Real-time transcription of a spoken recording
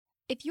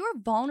If you're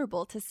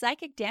vulnerable to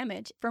psychic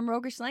damage from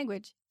roguish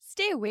language,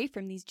 stay away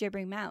from these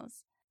gibbering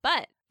mouths.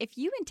 But if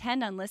you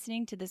intend on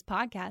listening to this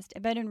podcast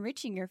about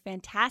enriching your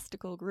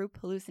fantastical group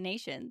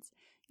hallucinations,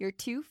 you're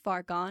too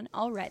far gone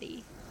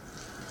already.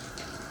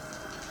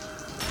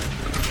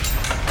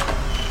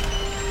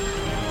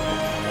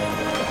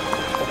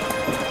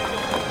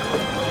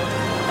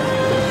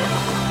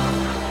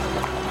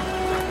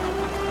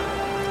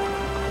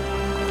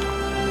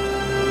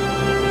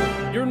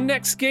 Your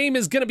next game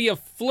is going to be a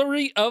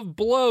flurry of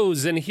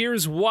blows, and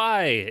here's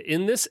why.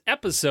 In this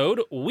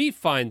episode, we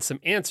find some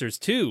answers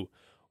to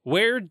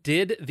where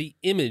did the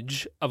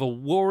image of a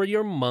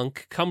warrior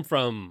monk come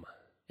from?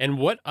 And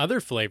what other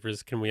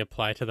flavors can we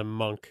apply to the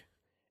monk?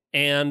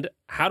 And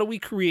how do we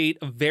create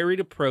a varied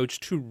approach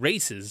to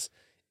races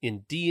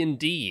in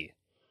D&D?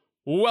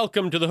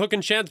 Welcome to the Hook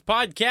and Chance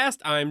podcast.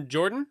 I'm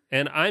Jordan.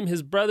 And I'm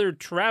his brother,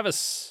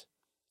 Travis.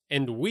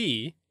 And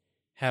we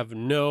have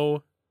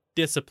no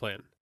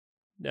discipline.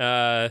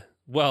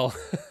 Well,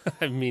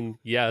 I mean,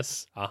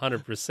 yes,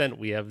 100%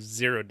 we have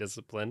zero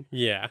discipline.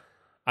 Yeah.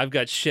 I've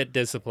got shit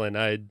discipline.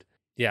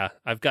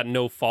 I've got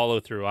no follow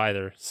through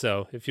either.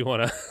 So if you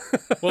want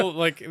to, well,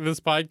 like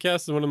this podcast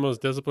is one of the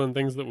most disciplined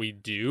things that we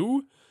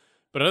do.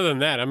 But other than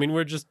that, I mean,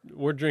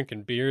 we're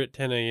drinking beer at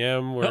 10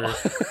 a.m.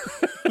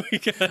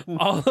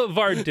 All of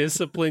our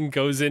discipline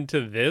goes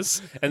into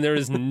this, and there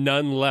is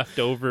none left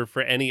over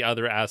for any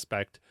other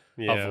aspect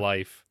of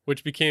life,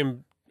 which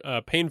became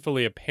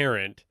painfully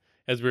apparent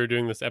as we were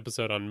doing this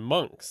episode on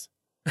monks.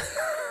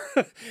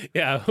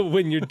 Yeah,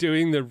 when you're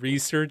doing the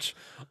research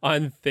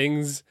on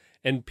things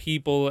and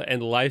people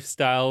and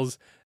lifestyles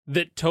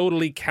that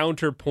totally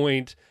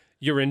counterpoint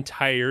your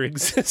entire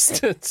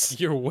existence.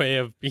 Your way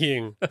of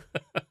being.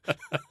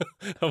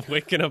 Of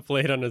waking up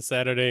late on a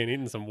Saturday and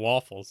eating some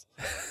waffles.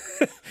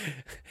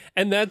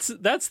 And that's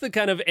the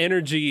kind of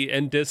energy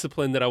and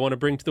discipline that I want to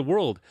bring to the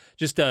world.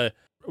 Just a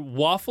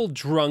waffle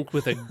drunk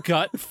with a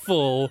gut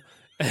full...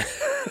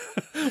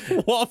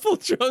 Waffle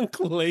drunk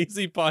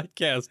lazy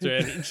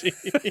podcaster energy.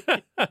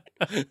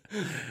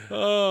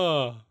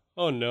 Oh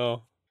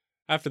no.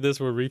 After this,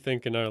 we're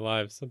rethinking our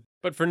lives.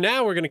 But for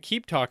now, we're going to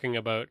keep talking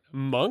about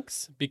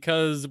monks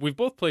because we've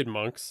both played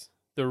monks.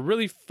 They're a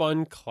really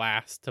fun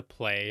class to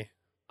play.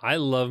 I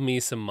love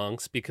me some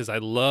monks because I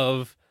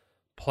love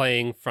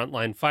playing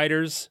frontline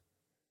fighters.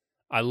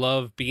 I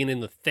love being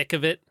in the thick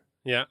of it.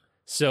 Yeah.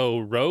 So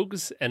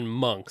rogues and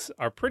monks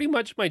are pretty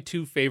much my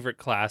two favorite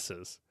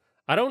classes.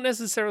 I don't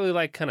necessarily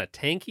like kind of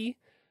tanky,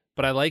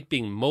 but I like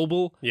being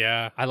mobile.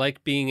 Yeah. I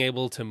like being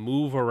able to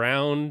move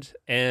around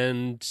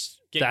and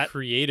get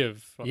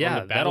creative on the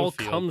battlefield. That all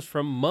comes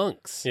from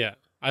monks. Yeah.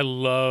 I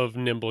love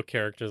nimble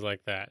characters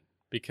like that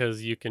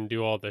because you can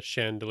do all the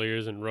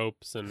chandeliers and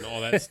ropes and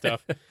all that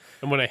stuff.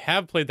 And when I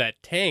have played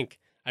that tank,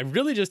 I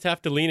really just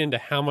have to lean into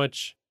how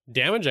much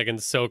damage I can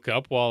soak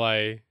up while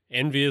I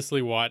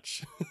enviously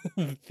watch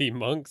the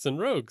monks and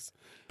rogues.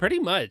 Pretty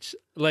much.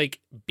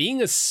 Like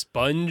being a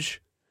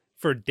sponge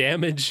for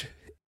damage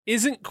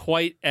isn't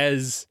quite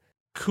as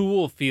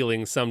cool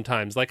feeling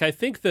sometimes. Like I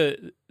think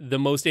the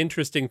most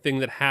interesting thing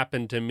that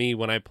happened to me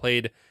when I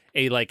played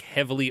a like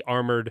heavily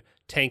armored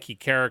tanky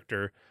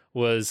character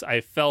was I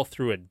fell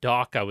through a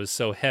dock. I was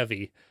so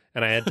heavy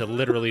and I had to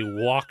literally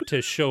walk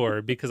to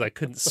shore because I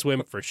couldn't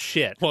swim for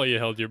shit. While you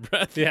held your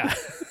breath. Yeah.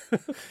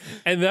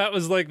 And that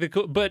was like the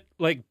cool, but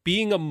like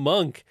being a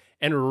monk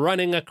and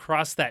running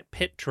across that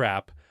pit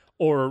trap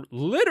or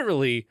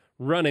literally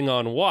running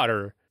on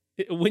water,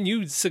 when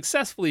you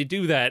successfully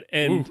do that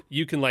and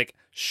you can like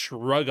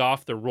shrug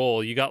off the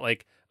roll, you got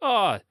like,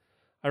 I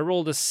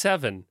rolled a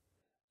 7.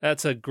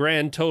 That's a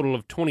grand total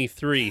of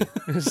 23.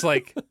 It's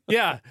like,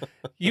 yeah,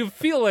 you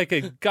feel like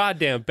a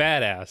goddamn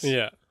badass.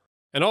 Yeah.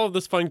 And all of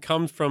this fun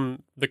comes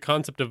from the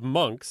concept of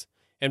monks.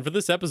 And for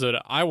this episode,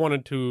 I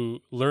wanted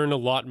to learn a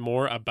lot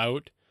more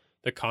about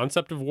the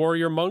concept of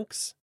warrior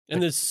monks.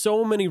 And there's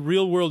so many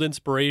real world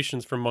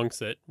inspirations for monks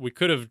that we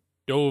could have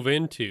dove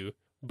into.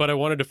 But I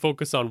wanted to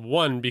focus on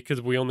one because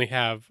we only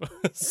have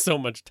so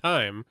much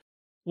time.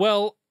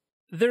 Well,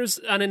 there's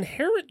an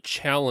inherent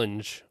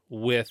challenge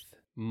with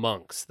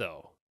monks,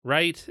 though,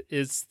 right?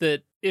 It's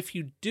that if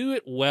you do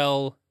it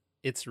well,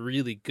 it's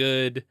really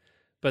good,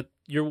 but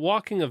you're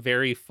walking a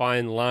very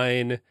fine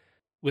line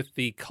with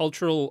the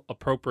cultural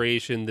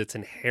appropriation that's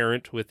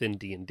inherent within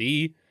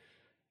D&D.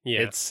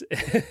 Yeah. It's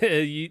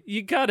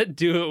you got to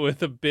do it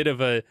with a bit of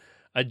a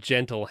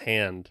gentle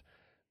hand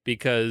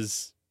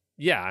because...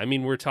 Yeah, I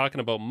mean, we're talking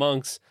about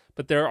monks,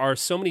 but there are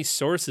so many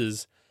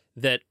sources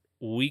that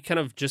we kind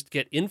of just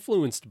get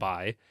influenced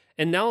by.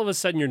 And now all of a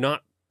sudden you're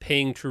not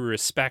paying true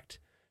respect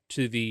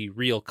to the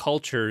real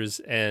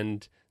cultures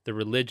and the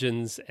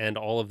religions and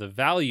all of the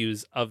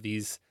values of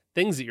these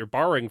things that you're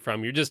borrowing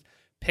from. You're just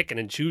picking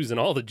and choosing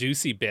all the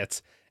juicy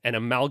bits and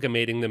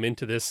amalgamating them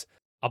into this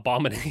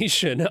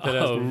abomination that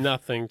has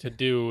nothing to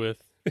do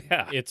with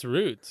its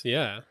roots.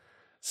 Yeah.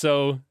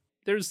 So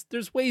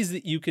there's ways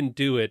that you can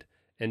do it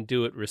and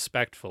do it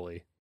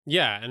respectfully.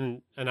 Yeah,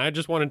 and I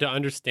just wanted to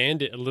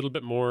understand it a little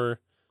bit more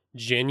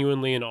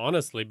genuinely and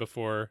honestly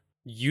before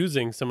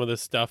using some of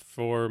this stuff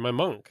for my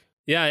monk.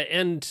 Yeah,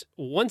 and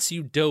once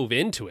you dove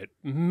into it,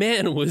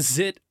 man, was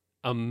it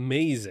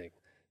amazing.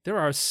 There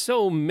are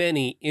so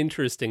many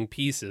interesting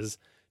pieces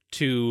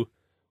to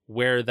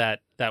where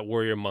that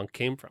warrior monk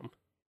came from.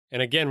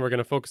 And again, we're going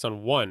to focus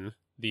on one,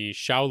 the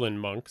Shaolin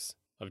monks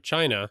of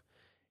China.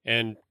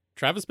 And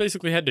Travis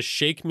basically had to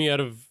shake me out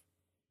of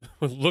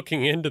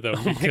looking into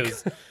them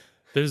because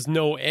there's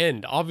no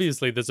end.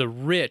 Obviously, there's a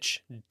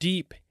rich,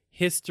 deep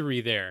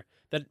history there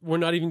that we're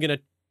not even going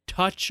to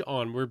touch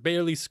on. We're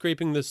barely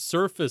scraping the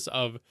surface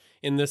of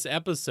in this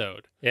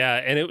episode. Yeah,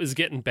 and it was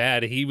getting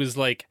bad. He was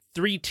like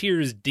 3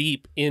 tiers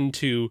deep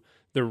into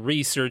the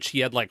research. He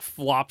had like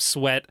flop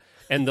sweat,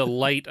 and the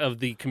light of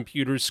the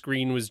computer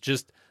screen was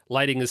just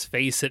lighting his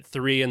face at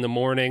 3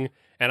 a.m.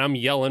 And I'm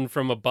yelling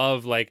from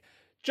above like,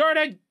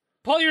 Jordan,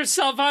 pull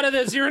yourself out of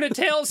this. You're in a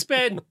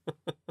tailspin.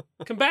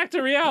 Come back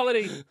to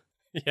reality.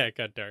 Yeah, it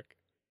got dark.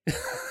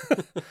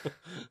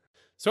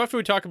 So after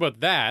we talk about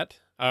that,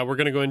 we're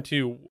going to go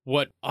into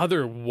what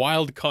other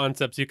wild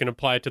concepts you can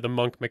apply to the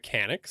monk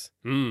mechanics.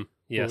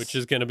 Yes. Which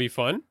is going to be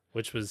fun.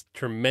 Which was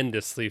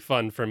tremendously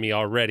fun for me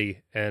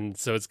already. And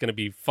so it's going to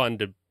be fun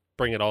to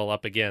bring it all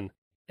up again.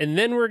 And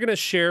then we're going to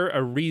share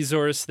a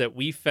resource that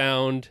we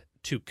found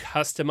to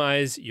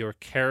customize your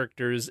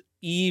characters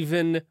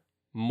even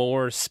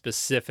more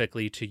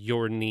specifically to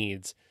your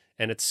needs.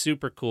 And it's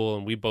super cool,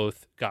 and we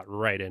both got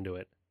right into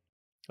it.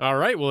 All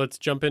right, well, let's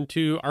jump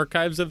into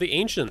Archives of the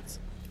Ancients.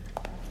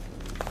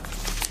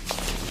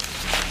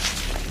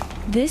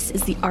 This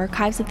is the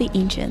Archives of the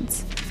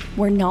Ancients,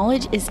 where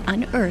knowledge is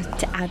unearthed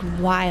to add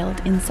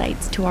wild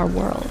insights to our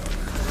world.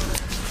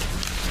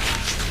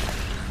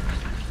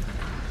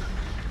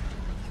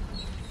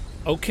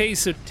 Okay,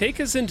 so take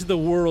us into the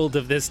world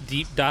of this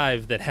deep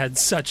dive that had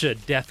such a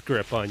death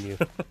grip on you.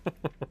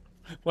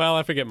 Well,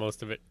 I forget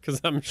most of it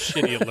because I'm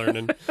shitty at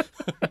learning.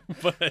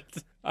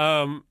 But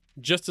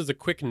just as a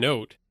quick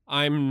note,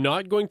 I'm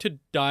not going to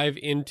dive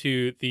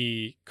into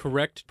the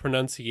correct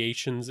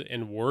pronunciations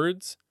and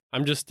words.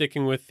 I'm just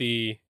sticking with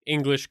the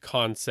English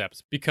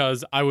concepts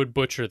because I would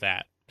butcher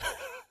that.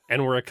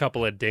 And we're a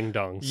couple of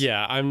ding-dongs.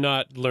 Yeah, I'm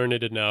not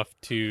learned enough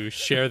to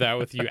share that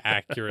with you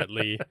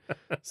accurately.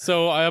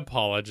 So I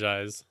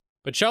apologize.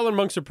 But Shaolin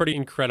monks are pretty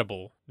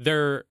incredible.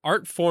 Their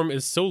art form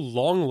is so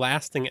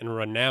long-lasting and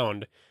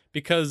renowned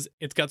because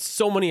it's got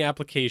so many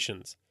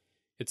applications.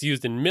 It's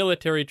used in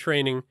military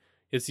training.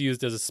 It's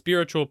used as a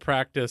spiritual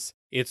practice.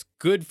 It's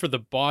good for the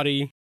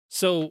body.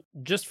 So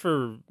just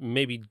for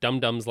maybe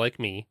dum-dums like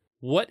me,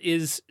 what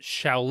is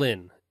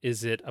Shaolin?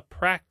 Is it a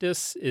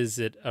practice? Is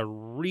it a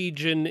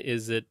region?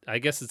 I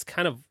guess it's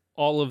kind of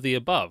all of the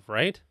above,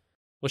 right?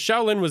 Well,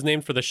 Shaolin was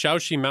named for the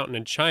Shaoxi mountain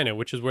in China,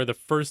 which is where the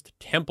first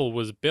temple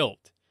was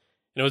built.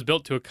 And it was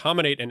built to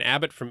accommodate an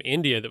abbot from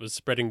India that was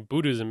spreading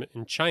Buddhism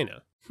in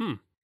China.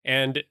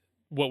 And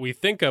what we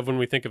think of when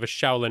we think of a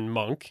Shaolin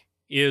monk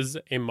is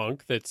a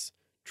monk that's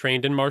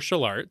trained in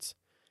martial arts,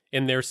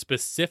 in their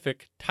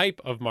specific type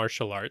of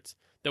martial arts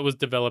that was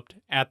developed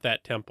at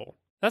that temple.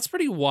 That's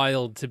pretty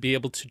wild to be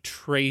able to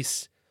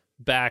trace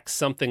back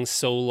something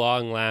so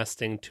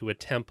long-lasting to a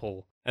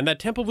temple. And that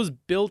temple was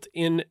built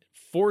in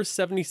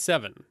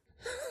 477.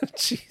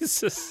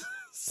 Jesus.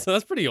 So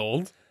that's pretty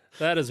old.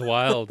 That is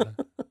wild.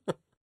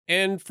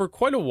 And for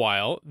quite a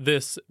while,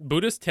 this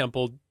Buddhist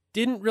temple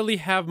didn't really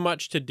have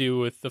much to do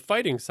with the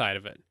fighting side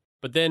of it.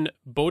 But then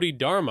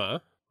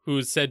Bodhidharma,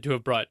 who's said to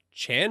have brought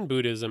Chan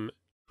Buddhism,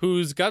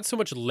 who's got so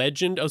much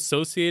legend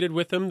associated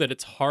with him that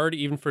it's hard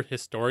even for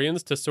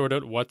historians to sort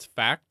out what's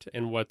fact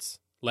and what's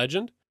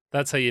legend.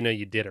 That's how you know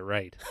you did it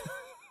right.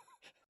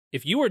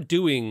 If you are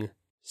doing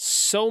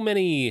so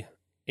many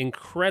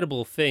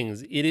incredible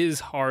things, it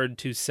is hard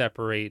to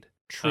separate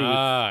truth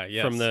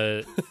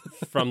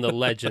from the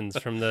legends,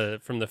 from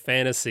the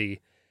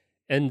fantasy.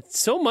 And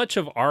so much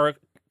of our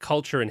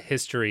culture and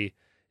history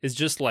is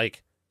just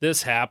like,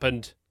 this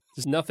happened.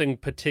 There's nothing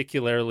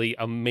particularly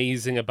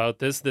amazing about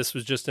this. This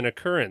was just an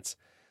occurrence.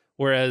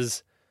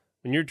 Whereas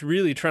when you're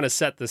really trying to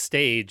set the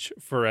stage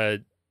for a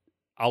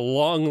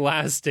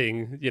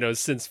long-lasting,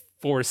 since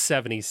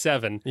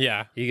 477,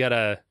 yeah, you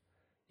gotta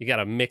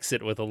mix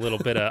it with a little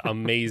bit of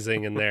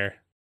amazing in there.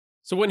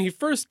 So when he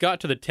first got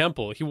to the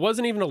temple, he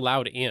wasn't even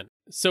allowed in.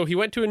 So he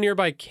went to a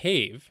nearby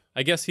cave.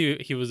 I guess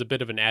he was a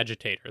bit of an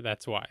agitator.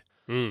 That's why.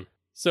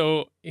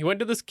 So he went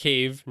to this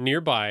cave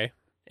nearby,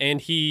 and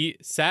he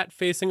sat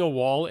facing a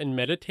wall in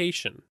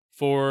meditation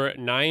for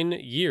 9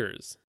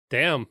 years.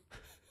 Damn.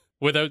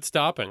 Without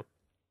stopping.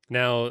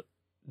 Now,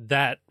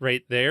 that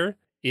right there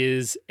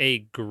is a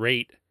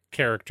great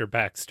character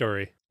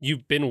backstory.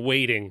 You've been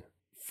waiting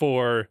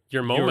for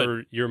your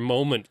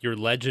moment, your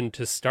legend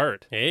to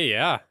start. Hey,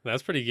 yeah,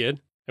 that's pretty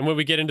good. And when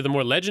we get into the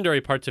more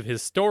legendary parts of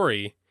his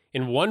story,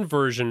 in one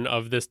version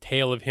of this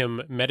tale of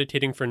him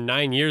meditating for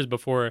 9 years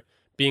before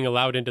being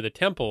allowed into the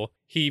temple,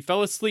 he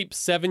fell asleep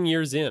 7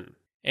 years in,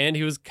 and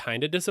he was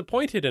kind of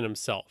disappointed in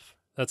himself.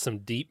 That's some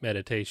deep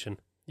meditation.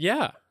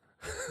 Yeah.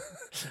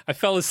 I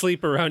fell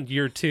asleep around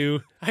year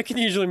 2. I can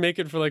usually make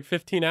it for like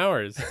 15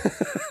 hours.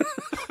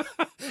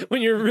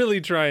 when you're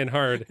really trying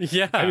hard.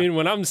 Yeah. I mean,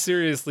 when I'm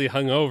seriously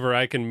hungover,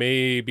 I can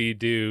maybe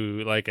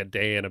do like a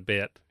day and a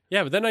bit.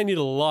 Yeah, but then I need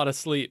a lot of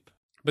sleep.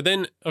 But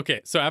then,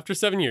 okay, so after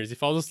 7 years, he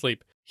falls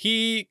asleep.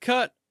 He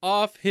cut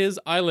off his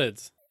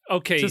eyelids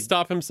Okay, to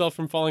stop himself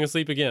from falling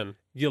asleep again.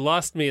 you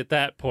lost me at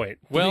that point.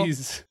 Well-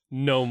 Please,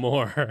 no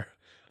more.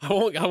 I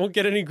won't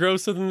get any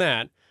grosser than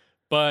that.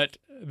 But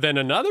then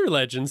another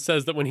legend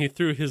says that when he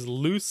threw his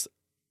loose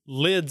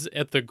lids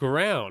at the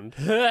ground,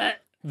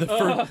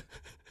 the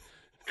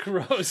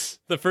Gross.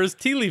 the first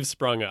tea leaf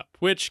sprung up,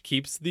 which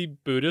keeps the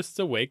Buddhists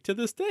awake to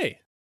this day.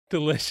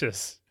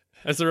 Delicious.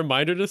 As a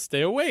reminder to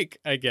stay awake,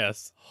 I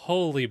guess.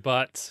 Holy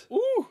butts.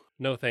 Ooh.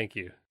 No, thank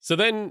you. So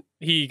then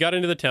he got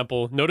into the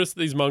temple, noticed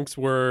that these monks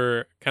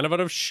were kind of out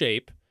of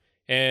shape,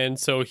 and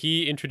so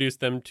he introduced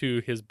them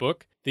to his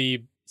book,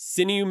 the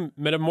Sinew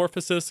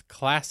Metamorphosis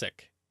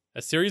Classic,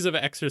 a series of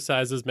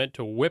exercises meant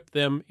to whip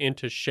them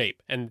into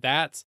shape. And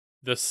that's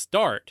the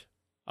start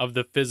of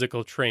the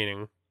physical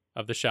training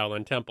of the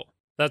Shaolin Temple.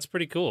 That's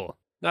pretty cool.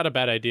 Not a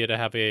bad idea to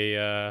have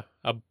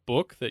a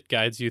book that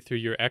guides you through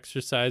your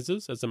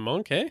exercises as a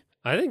monk, eh?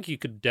 I think you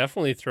could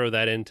definitely throw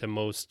that into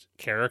most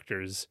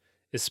characters,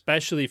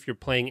 especially if you're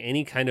playing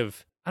any kind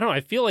of, I don't know,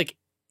 I feel like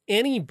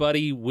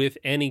anybody with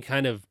any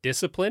kind of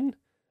discipline,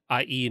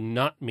 i.e.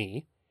 not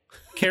me,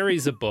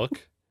 carries a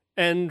book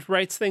and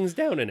writes things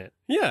down in it.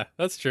 Yeah,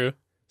 that's true.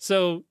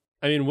 So,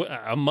 I mean,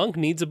 a monk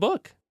needs a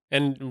book.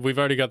 And we've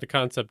already got the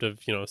concept of,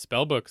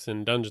 spell books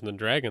in Dungeons and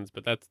Dragons,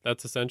 but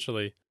that's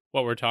essentially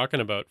what we're talking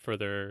about for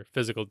their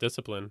physical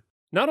discipline.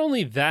 Not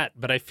only that,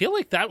 but I feel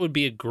like that would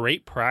be a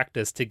great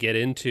practice to get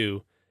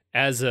into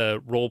as a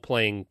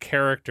role-playing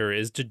character,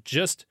 is to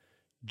just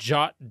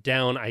jot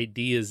down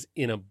ideas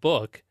in a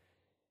book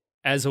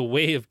as a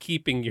way of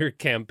keeping your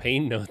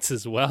campaign notes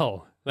as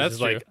well. That's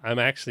It's true. like, I'm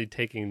actually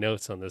taking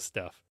notes on this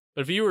stuff.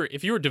 But if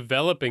you were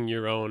developing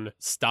your own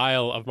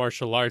style of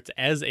martial arts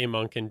as a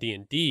monk in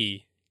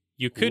D&D,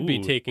 you could be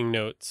Ooh. taking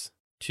notes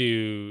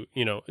to,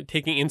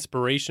 taking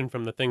inspiration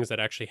from the things that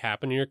actually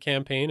happen in your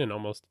campaign and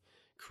almost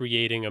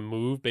creating a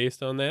move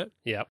based on that.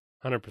 Yep,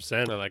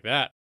 100%. I like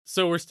that.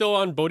 So we're still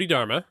on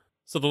Bodhidharma.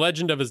 So the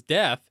legend of his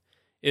death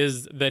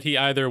is that he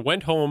either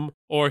went home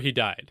or he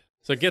died.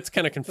 So it gets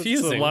kind of It's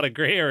confusing. a lot of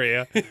gray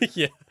area.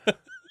 Yeah.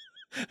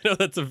 I know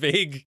that's a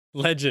vague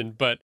legend,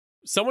 but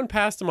someone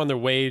passed him on their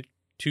way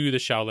to the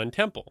Shaolin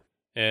Temple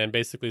and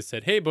basically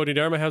said, "Hey,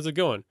 Bodhidharma, how's it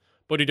going?"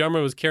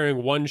 Bodhidharma was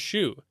carrying one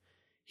shoe.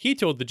 He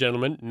told the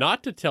gentleman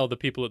not to tell the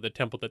people at the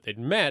temple that they'd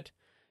met,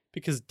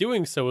 because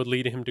doing so would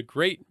lead him to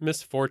great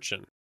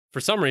misfortune. For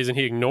some reason,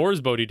 he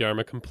ignores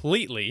Bodhidharma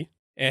completely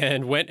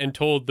and went and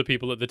told the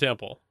people at the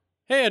temple,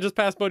 "Hey, I just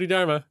passed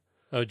Bodhidharma."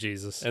 Oh,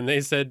 Jesus. And they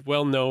said,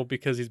 well, no,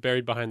 because he's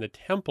buried behind the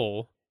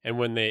temple. And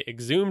when they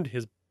exhumed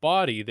his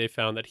body, they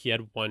found that he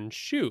had one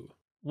shoe.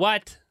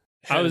 What?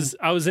 I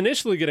was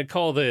initially going to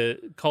call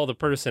the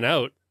person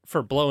out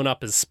for blowing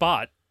up his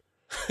spot.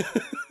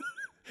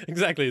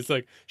 Exactly. It's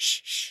like,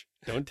 shh,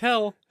 don't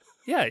tell.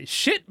 Yeah,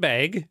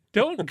 shitbag.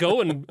 Don't go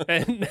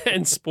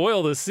and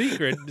spoil the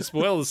secret,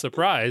 spoil the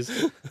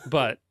surprise.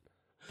 But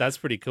that's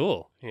pretty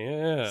cool.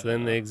 Yeah. So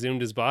then they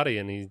exhumed his body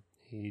and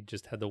he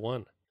just had the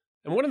one.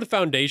 And one of the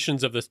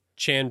foundations of this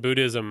Chan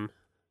Buddhism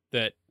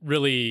that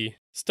really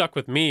stuck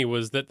with me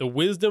was that the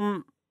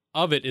wisdom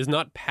of it is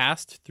not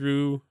passed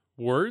through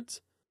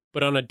words,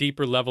 but on a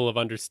deeper level of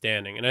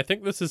understanding. And I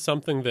think this is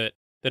something that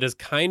has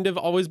kind of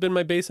always been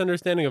my base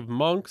understanding of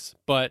monks,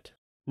 but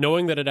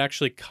knowing that it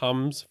actually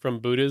comes from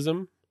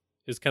Buddhism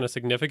is kind of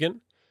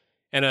significant.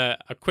 And a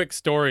quick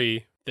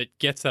story that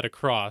gets that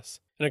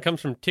across, and it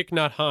comes from Thich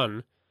Nhat Hanh,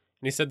 and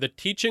he said, "The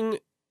teaching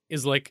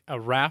is like a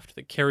raft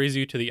that carries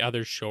you to the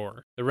other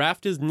shore. The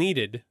raft is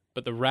needed,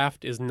 but the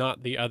raft is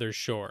not the other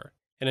shore.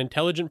 An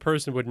intelligent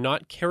person would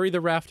not carry the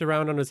raft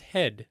around on his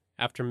head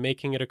after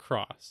making it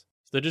across."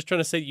 So they're just trying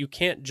to say that you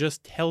can't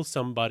just tell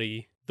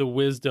somebody the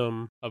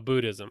wisdom of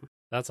Buddhism.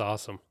 That's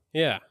awesome.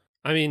 Yeah.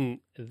 I mean,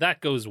 that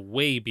goes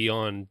way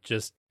beyond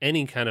just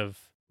any kind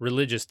of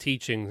religious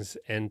teachings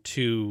and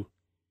to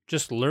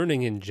just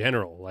learning in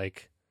general.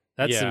 Like,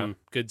 that's Yeah. some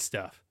good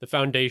stuff. The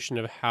foundation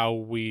of how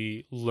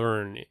we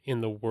learn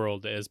in the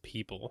world as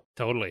people.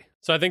 Totally.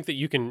 So I think that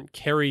you can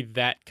carry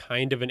that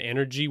kind of an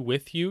energy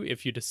with you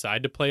if you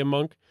decide to play a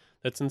monk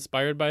that's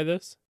inspired by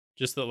this.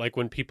 Just that, like,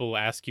 when people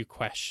ask you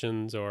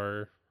questions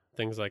or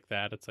things like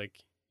that, it's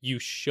like you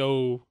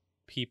show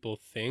people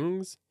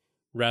things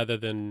rather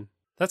than...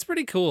 That's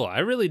pretty cool. I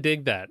really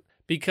dig that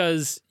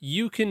because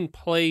you can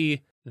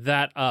play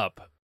that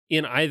up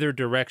in either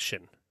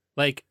direction.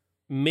 Like,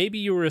 maybe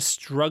you were a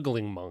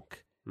struggling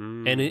monk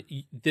and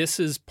this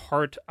is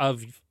part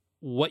of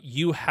what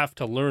you have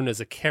to learn as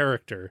a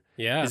character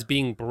yeah. is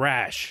being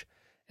brash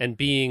and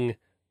being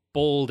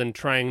bold and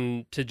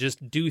trying to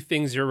just do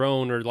things your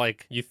own, or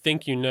like You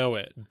think you know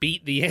it.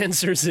 beat the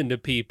answers into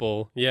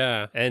people.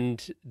 Yeah.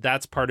 And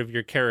that's part of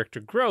your character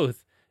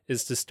growth,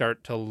 is to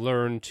start to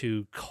learn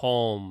to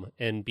calm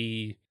and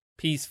be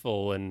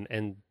peaceful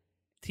and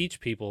teach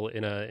people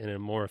in a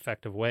more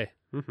effective way.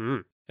 Mm-hmm.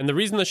 And the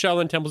reason the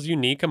Shaolin Temple is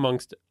unique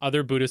amongst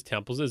other Buddhist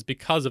temples is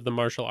because of the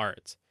martial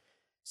arts.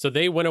 So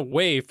they went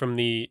away from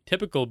the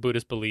typical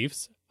Buddhist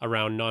beliefs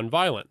around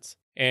nonviolence.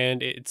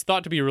 And it's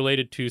thought to be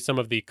related to some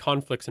of the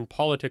conflicts and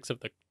politics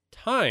of the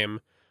time,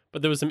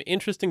 but there was some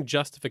interesting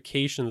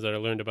justifications that I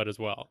learned about as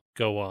well.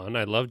 Go on.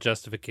 I love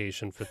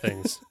justification for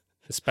things,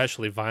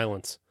 especially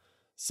violence.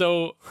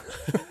 So,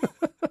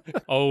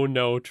 oh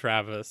no,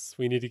 Travis,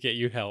 we need to get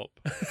you help.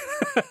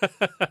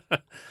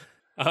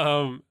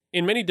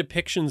 In many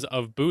depictions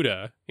of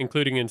Buddha,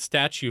 including in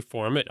statue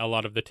form at a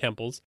lot of the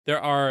temples, there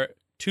are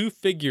two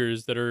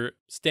figures that are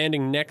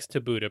standing next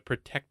to Buddha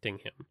protecting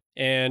him.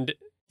 And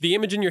the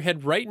image in your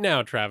head right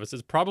now, Travis,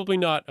 is probably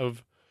not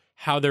of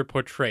how they're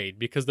portrayed,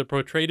 because they're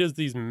portrayed as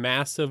these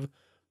massive,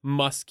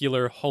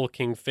 muscular,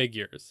 hulking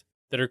figures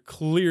that are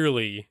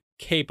clearly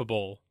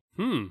capable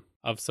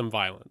of some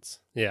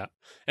violence. Yeah.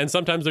 And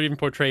sometimes they're even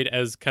portrayed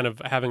as kind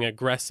of having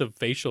aggressive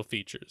facial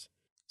features.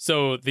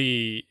 So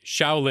the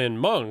Shaolin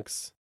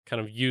monks kind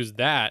of use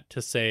that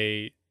to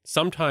say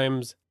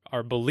sometimes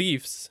our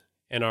beliefs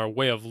and our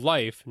way of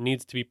life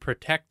needs to be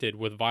protected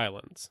with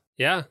violence.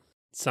 Yeah.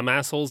 Some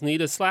assholes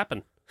need a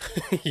slapping.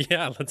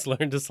 Yeah, let's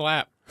learn to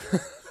slap.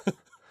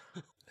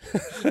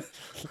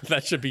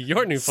 That should be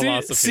your new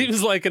philosophy.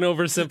 Seems like an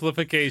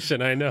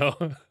oversimplification, I know.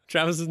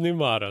 Travis's new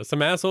motto.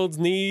 Some assholes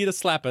need a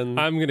slapping.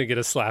 I'm going to get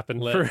a slapping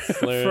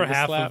for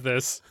half of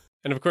this.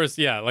 And of course,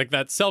 yeah, like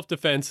that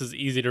self-defense is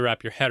easy to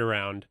wrap your head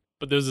around.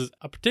 But there's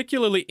a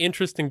particularly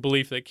interesting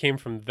belief that came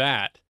from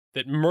that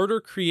murder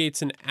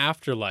creates an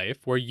afterlife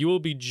where you will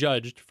be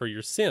judged for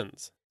your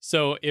sins.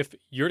 So if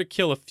you're to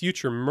kill a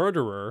future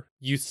murderer,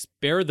 you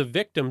spare the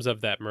victims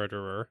of that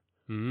murderer,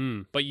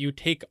 but you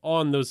take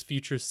on those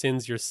future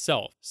sins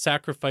yourself,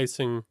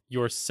 sacrificing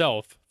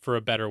yourself for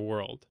a better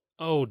world.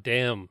 Oh,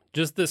 damn.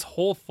 Just this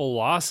whole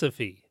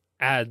philosophy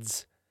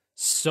adds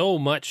so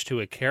much to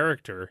a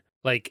character.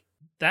 Like,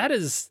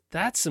 that's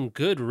some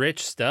good,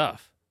 rich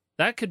stuff.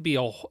 That could be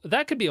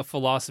a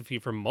philosophy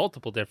for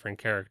multiple different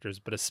characters,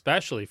 but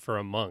especially for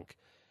a monk.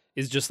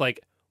 Is just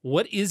like,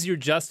 what is your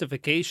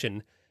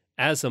justification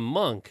as a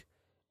monk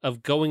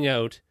of going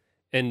out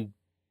and,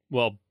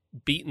 well,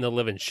 beating the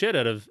living shit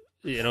out of,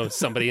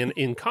 somebody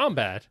in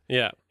combat?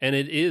 Yeah. And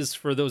it is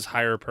for those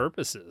higher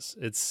purposes.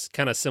 It's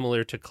kind of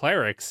similar to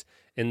clerics,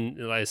 and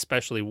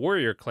especially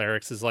warrior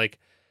clerics, is like,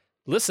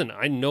 listen,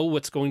 I know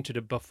what's going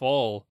to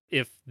befall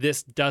if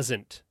this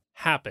doesn't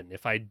happen,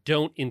 if I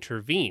don't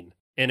intervene.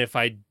 And if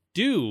I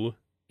do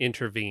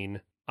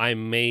intervene, I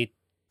may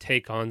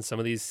take on some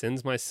of these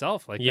sins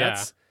myself. Like,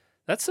 that's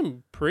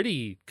some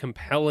pretty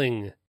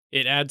compelling.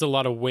 It adds a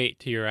lot of weight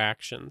to your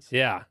actions.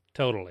 Yeah,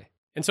 totally.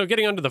 And so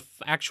getting onto the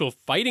actual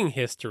fighting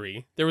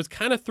history, there was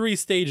kind of 3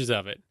 stages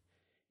of it.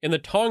 In the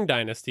Tang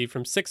Dynasty,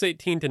 from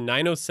 618 to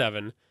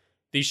 907,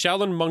 the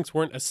Shaolin monks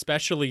weren't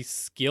especially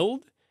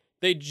skilled.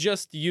 They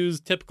just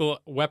used typical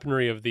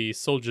weaponry of the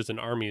soldiers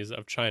and armies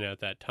of China at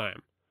that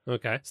time.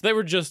 Okay. So they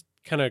were just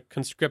kind of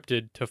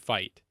conscripted to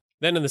fight.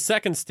 Then in the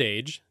second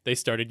stage, they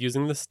started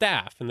using the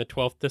staff in the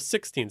 12th to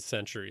 16th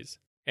centuries.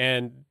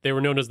 And they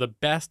were known as the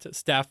best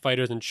staff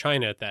fighters in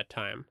China at that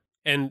time.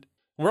 And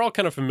we're all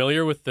kind of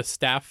familiar with the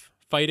staff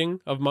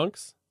fighting of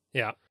monks.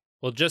 Yeah.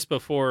 Well, just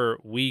before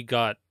we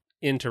got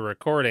into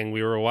recording,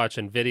 we were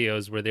watching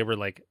videos where they were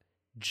like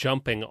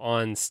jumping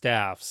on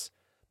staffs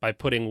by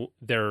putting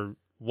their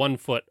one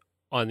foot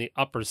on the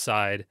upper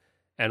side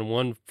and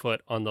one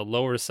foot on the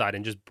lower side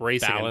and just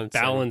bracing and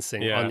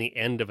balancing on the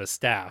end of a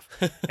staff.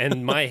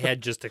 And my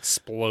head just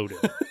exploded.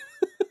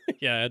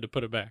 Yeah, I had to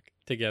put it back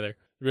together.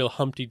 Real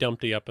Humpty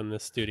Dumpty up in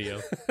this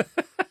studio.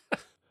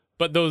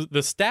 But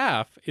the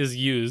staff is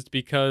used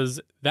because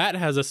that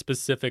has a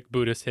specific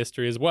Buddhist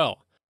history as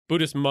well.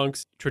 Buddhist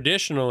monks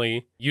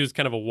traditionally use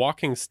kind of a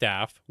walking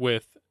staff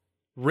with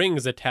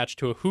rings attached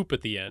to a hoop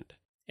at the end.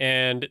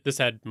 And this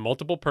had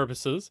multiple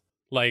purposes,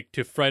 like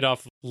to fight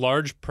off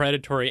large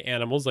predatory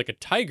animals like a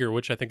tiger,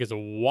 which I think is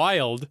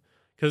wild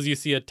because you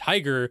see a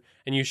tiger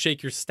and you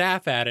shake your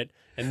staff at it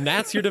and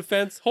that's your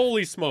defense.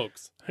 Holy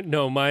smokes.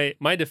 No, my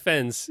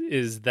defense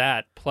is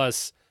that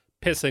plus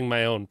pissing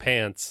my own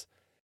pants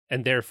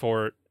and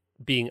therefore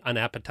being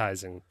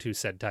unappetizing to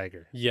said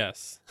tiger.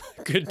 Yes.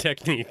 Good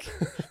technique.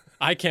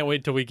 I can't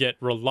wait till we get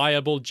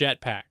reliable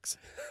jetpacks.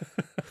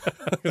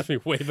 It's going to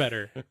be way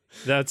better.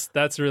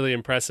 That's really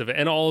impressive.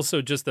 And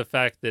also just the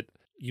fact that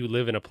you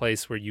live in a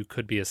place where you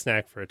could be a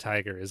snack for a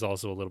tiger is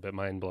also a little bit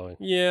mind-blowing.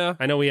 Yeah.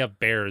 I know we have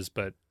bears,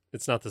 but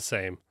it's not the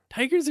same.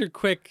 Tigers are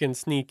quick and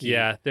sneaky.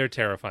 Yeah, they're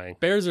terrifying.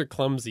 Bears are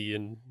clumsy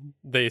and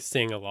they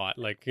sing a lot,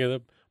 like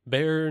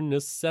bare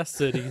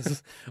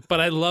necessities. But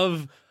I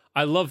love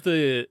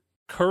the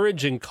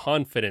courage and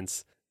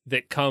confidence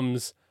that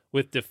comes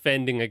with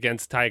defending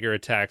against tiger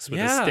attacks with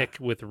a stick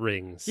with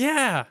rings.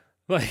 Yeah.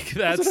 Like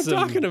That's what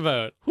I'm talking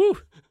about. Whew.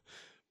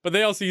 But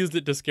they also used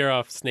it to scare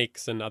off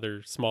snakes and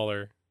other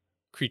smaller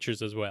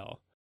creatures as well.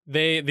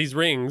 These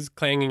rings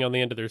clanging on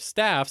the end of their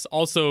staffs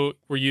also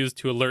were used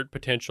to alert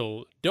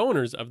potential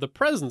donors of the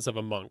presence of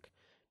a monk,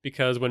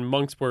 because when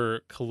monks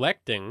were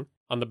collecting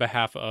on the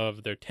behalf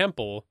of their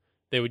temple,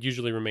 they would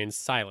usually remain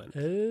silent.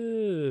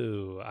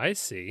 Oh, I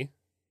see.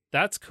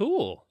 That's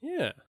cool.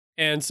 Yeah.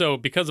 And so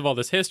because of all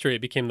this history,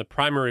 it became the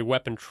primary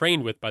weapon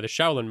trained with by the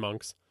Shaolin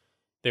monks.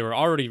 They were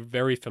already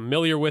very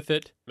familiar with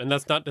it, and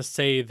that's not to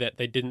say that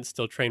they didn't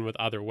still train with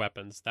other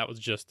weapons. That was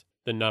just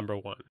the number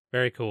one.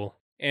 Very cool.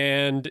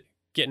 And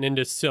getting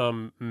into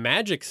some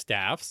magic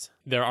staffs,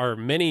 there are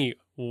many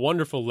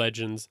wonderful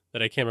legends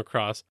that I came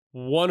across.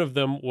 One of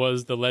them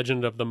was the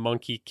legend of the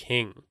Monkey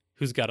King,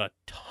 who's got a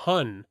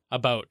ton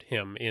about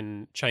him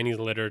in Chinese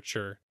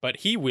literature. But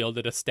he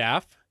wielded a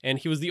staff, and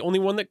he was the only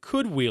one that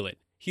could wield it.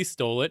 He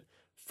stole it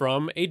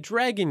from a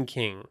Dragon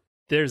King.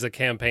 There's a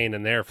campaign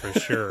in there for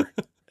sure.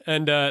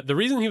 And the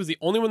reason he was the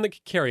only one that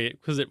could carry it,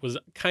 because it was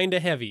kind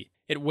of heavy.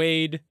 It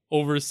weighed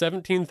over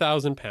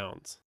 17,000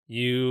 pounds.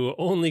 You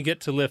only get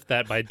to lift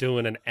that by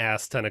doing an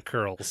ass ton of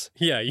curls.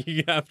 Yeah,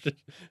 you have to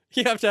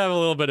have a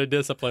little bit of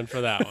discipline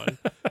for that one,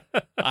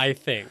 I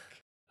think.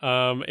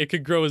 It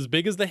could grow as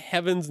big as the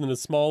heavens and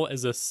as small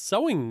as a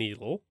sewing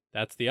needle.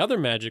 That's the other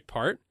magic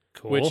part.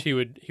 Cool. Which he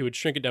would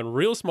shrink it down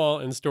real small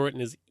and store it in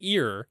his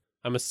ear.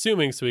 I'm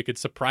assuming so he could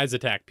surprise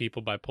attack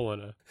people by pulling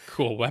a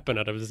cool weapon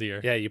out of his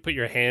ear. Yeah, you put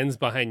your hands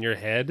behind your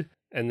head,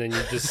 and then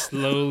you just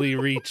slowly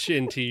reach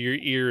into your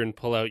ear and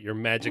pull out your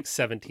magic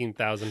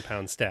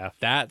 17,000-pound staff.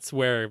 That's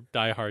where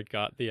Die Hard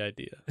got the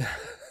idea.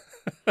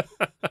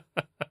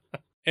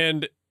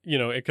 And,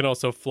 it can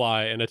also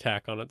fly and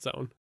attack on its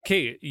own.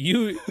 Okay,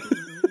 you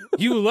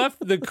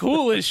left the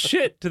coolest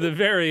shit to the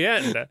very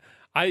end.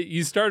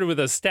 You started with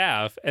a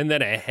staff, and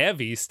then a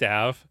heavy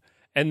staff,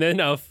 and then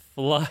a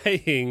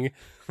flying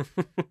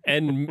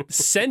and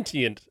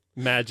sentient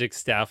magic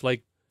staff.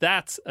 Like,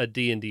 that's a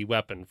D&D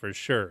weapon for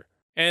sure.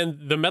 And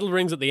the metal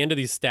rings at the end of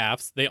these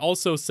staffs, they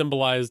also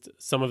symbolized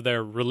some of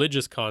their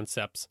religious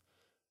concepts.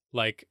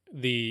 Like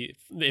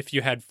if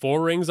you had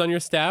 4 rings on your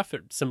staff,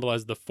 it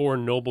symbolized the 4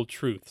 noble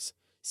truths.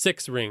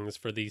 6 rings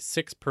for the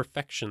 6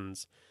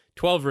 perfections.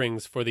 12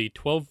 rings for the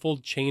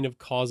 12-fold chain of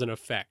cause and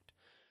effect.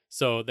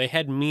 So they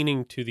had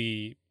meaning to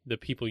the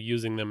people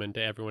using them and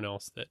to everyone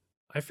else. That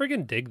I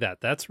friggin' dig that.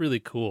 That's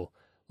really cool.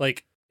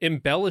 Like,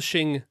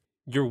 embellishing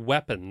your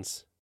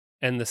weapons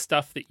and the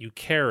stuff that you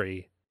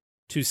carry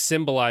to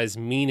symbolize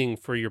meaning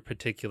for your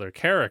particular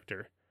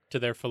character. To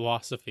their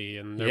philosophy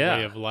and their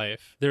way of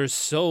life. There's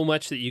so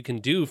much that you can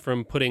do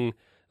from putting,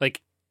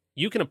 like,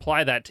 you can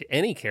apply that to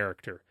any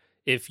character.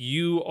 If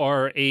you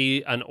are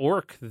an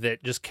orc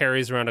that just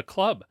carries around a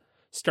club,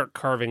 start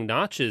carving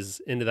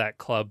notches into that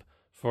club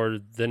for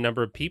the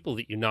number of people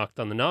that you knocked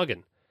on the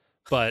noggin.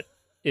 But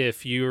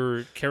if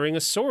you're carrying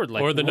a sword,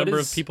 like, or the number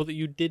of people that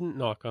you didn't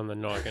knock on the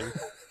noggin.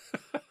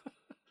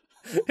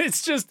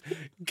 It's just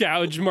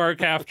gouge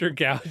mark after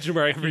gouge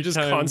mark. You're just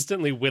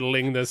constantly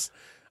whittling this.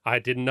 I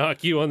didn't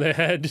knock you on the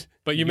head,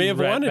 but you may have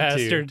wanted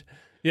bastard. to.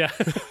 Yeah.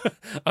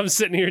 I'm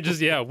sitting here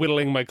just,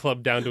 whittling my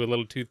club down to a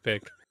little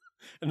toothpick.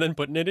 And then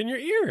putting it in your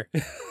ear.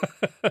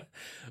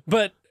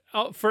 But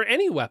for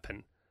any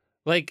weapon,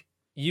 like,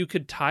 you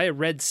could tie a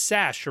red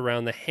sash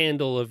around the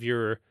handle of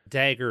your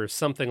dagger or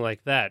something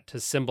like that to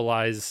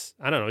symbolize,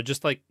 I don't know,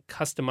 just like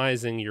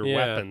customizing your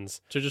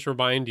weapons. To just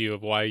remind you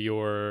of why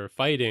you're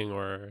fighting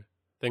or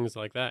things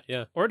like that,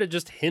 yeah. Or to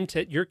just hint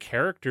at your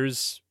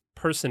character's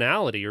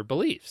personality or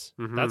beliefs.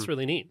 Mm-hmm. That's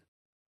really neat.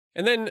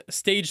 And then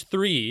stage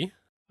 3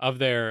 of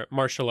their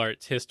martial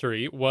arts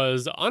history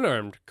was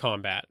unarmed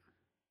combat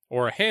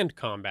or hand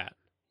combat.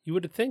 You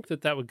would think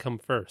that would come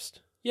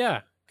first.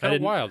 Yeah, kind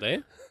of wild, eh?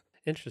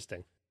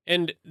 Interesting.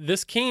 And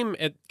this came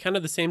at kind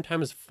of the same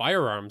time as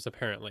firearms,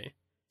 apparently.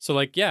 So,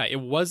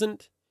 it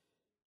wasn't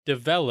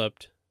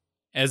developed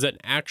as an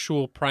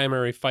actual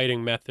primary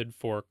fighting method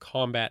for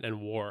combat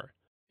and war.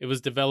 It was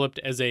developed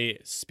as a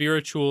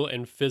spiritual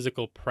and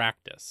physical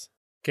practice.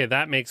 Okay,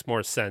 that makes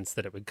more sense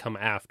that it would come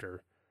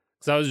after.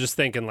 Because I was just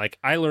thinking, like,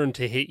 I learned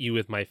to hit you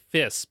with my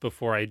fists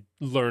before I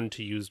learned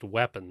to use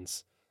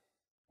weapons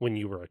when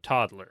you were a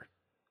toddler.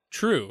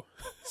 True.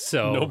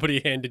 So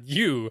nobody handed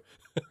you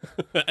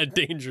a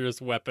dangerous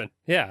weapon.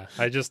 Yeah,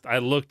 I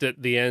looked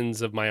at the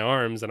ends of my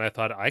arms and I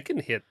thought, I can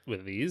hit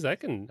with these. I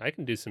can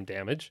do some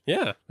damage.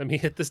 Yeah. Let me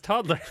hit this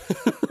toddler.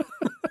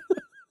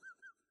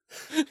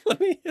 Let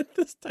me hit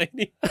this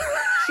tiny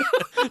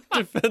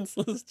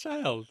defenseless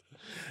child.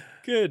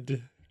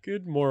 Good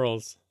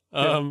morals.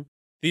 Yeah.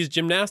 These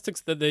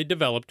gymnastics that they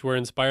developed were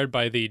inspired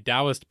by the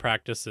Taoist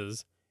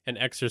practices and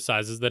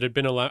exercises that had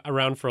been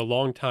around for a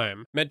long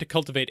time, meant to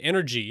cultivate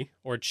energy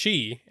or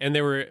qi, and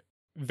they were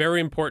very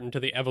important to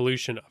the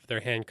evolution of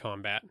their hand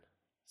combat.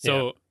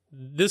 So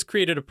this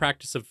created a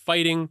practice of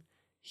fighting,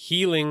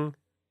 healing,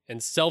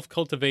 and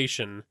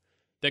self-cultivation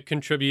that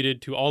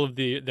contributed to all of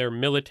their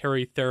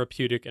military,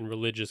 therapeutic, and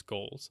religious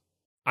goals.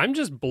 I'm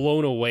just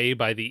blown away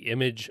by the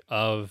image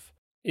of,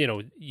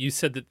 you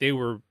said that they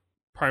were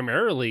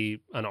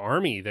primarily an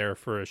army there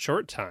for a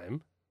short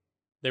time.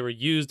 They were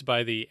used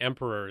by the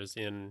emperors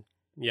in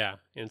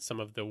some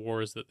of the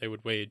wars that they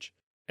would wage.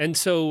 And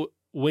so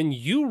when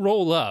you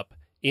roll up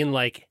in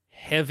like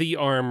heavy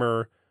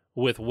armor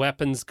with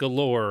weapons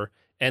galore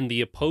and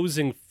the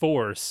opposing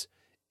force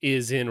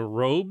is in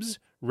robes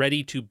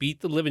ready to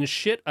beat the living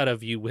shit out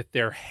of you with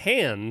their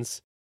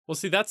hands, Well,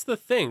 see, that's the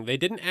thing. They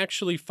didn't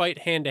actually fight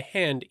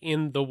hand-to-hand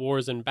in the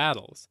wars and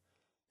battles.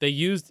 They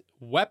used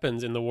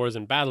weapons in the wars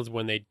and battles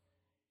when they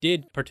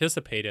did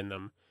participate in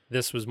them.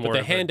 This was But more the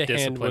of a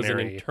hand-to-hand was an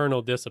disciplinary.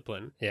 internal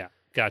discipline. Yeah,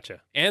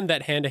 gotcha. And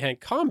that hand-to-hand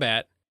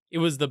combat, it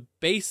was the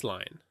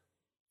baseline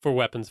for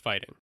weapons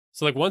fighting.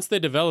 So, like, once they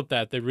developed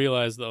that, they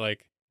realized that,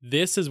 like,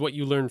 this is what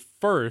you learn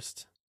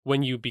first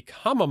when you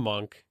become a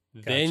monk,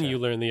 then Gotcha. you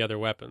learn the other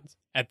weapons.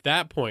 At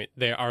that point,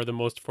 they are the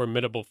most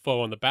formidable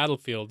foe on the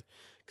battlefield.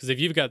 Because if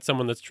you've got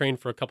someone that's trained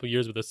for a couple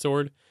years with a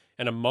sword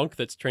and a monk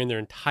that's trained their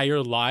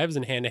entire lives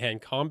in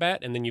hand-to-hand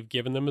combat, and then you've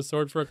given them a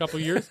sword for a couple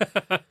years.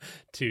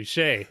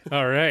 Touche.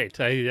 All right.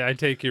 I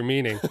take your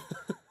meaning.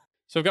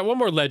 So I've got one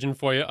more legend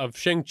for you of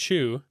Sheng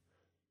Chu,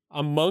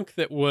 a monk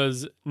that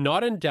was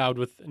not endowed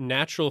with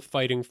natural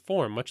fighting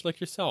form, much like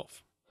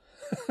yourself.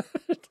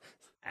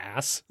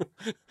 Ass.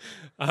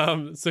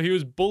 So he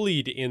was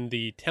bullied in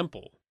the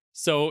temple.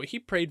 So he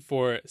prayed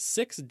for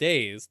 6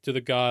 days to the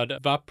god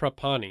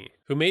Vaprapani,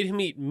 who made him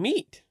eat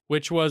meat,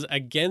 which was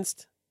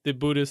against the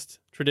Buddhist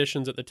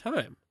traditions at the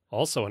time.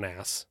 Also an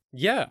ass.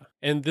 Yeah,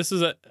 and this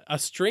is a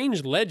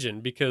strange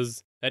legend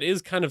because that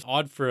is kind of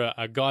odd for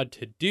a god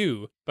to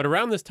do. But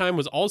around this time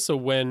was also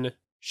when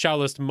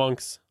Shaolist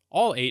monks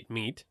all ate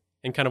meat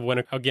and kind of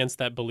went against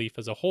that belief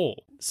as a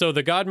whole. So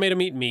the god made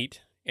him eat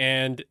meat,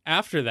 and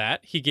after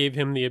that, he gave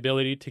him the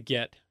ability to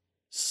get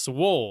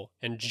swole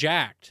and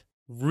jacked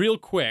real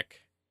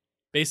quick,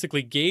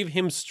 basically gave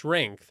him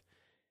strength,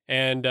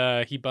 and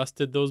he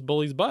busted those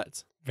bullies'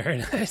 butts. Very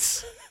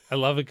nice. I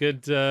love a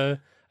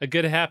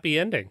good happy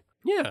ending.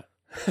 Yeah.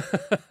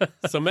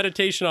 So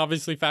meditation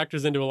obviously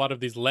factors into a lot of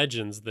these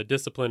legends, the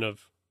discipline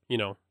of,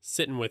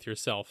 sitting with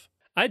yourself.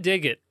 I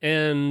dig it.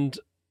 And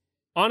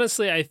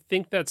honestly, I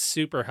think that's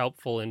super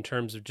helpful in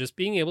terms of just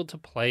being able to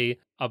play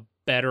a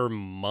better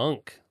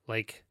monk.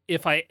 Like,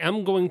 if I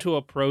am going to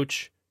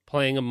approach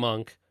playing a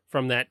monk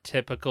from that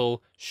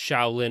typical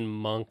Shaolin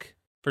monk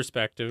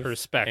Perspective.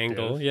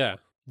 angle, Yeah.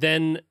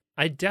 then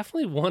I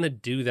definitely want to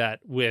do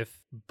that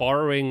with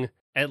borrowing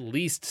at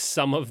least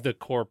some of the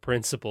core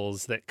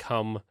principles that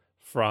come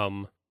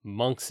from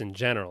monks in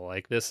general.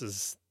 Like, this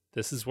is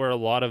where a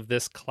lot of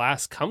this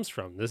class comes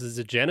from. This is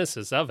the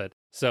genesis of it.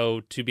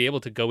 So to be able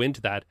to go into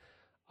that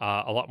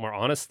a lot more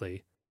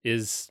honestly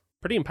is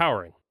pretty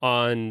empowering.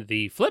 On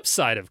the flip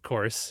side, of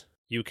course,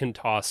 you can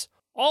toss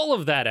all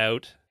of that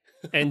out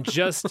and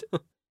just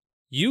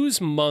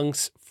use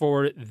monks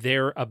for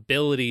their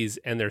abilities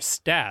and their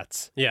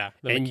stats. Yeah.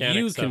 The And you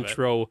mechanics can of it.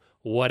 throw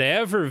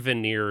whatever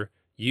veneer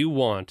you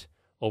want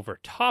over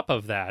top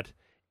of that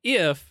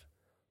if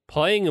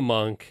playing a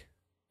monk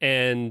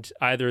and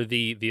either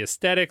the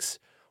aesthetics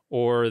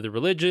or the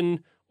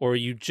religion, or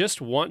you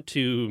just want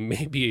to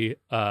maybe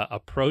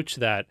approach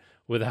that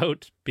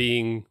without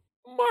being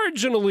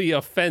marginally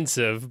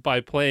offensive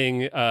by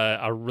playing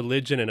a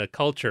religion and a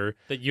culture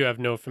that you have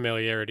no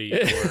familiarity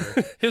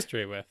or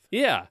history with.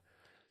 Yeah.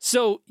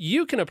 So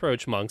you can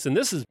approach monks, and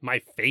this is my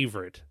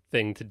favorite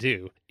thing to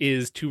do,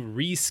 is to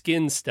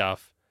reskin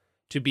stuff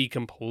to be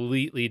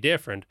completely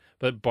different,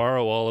 but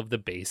borrow all of the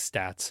base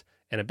stats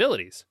and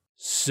abilities.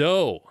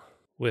 So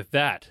with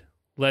that,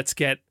 let's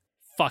get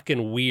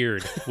fucking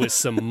weird with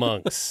some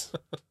monks.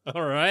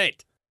 All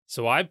right.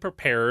 So I've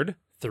prepared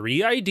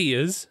 3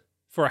 ideas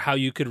for how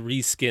you could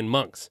reskin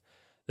monks.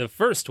 The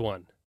first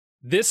one,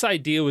 this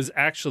idea was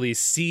actually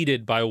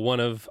seeded by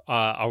one of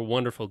our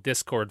wonderful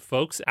Discord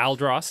folks,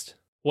 Aldrost.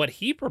 What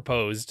he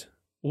proposed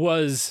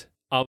was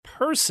a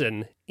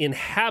person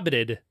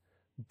inhabited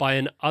by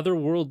an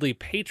otherworldly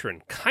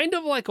patron, kind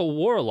of like a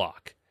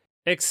warlock,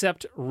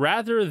 except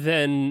rather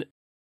than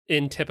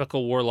in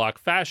typical warlock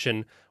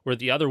fashion, where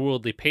the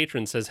otherworldly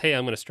patron says, hey,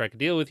 I'm going to strike a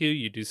deal with you.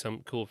 You do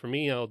something cool for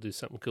me, I'll do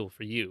something cool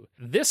for you.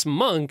 This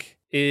monk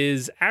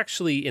is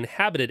actually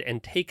inhabited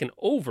and taken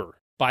over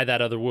by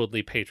that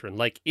otherworldly patron.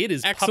 Like, it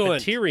is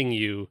Excellent. puppeteering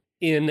you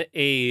in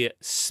a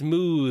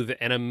smooth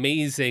and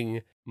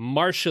amazing,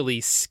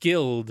 martially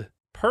skilled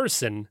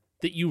person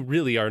that you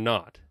really are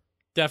not.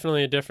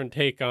 Definitely a different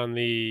take on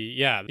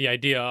the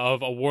idea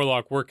of a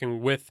warlock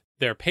working with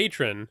their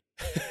patron.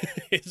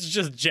 It's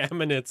just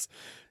jamming its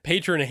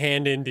patron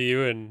hand into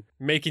you and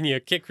making you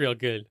kick real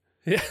good.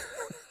 Yeah.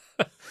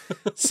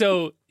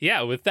 So,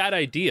 yeah, with that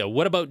idea,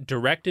 what about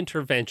direct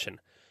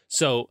intervention?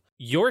 So,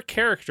 your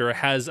character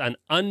has an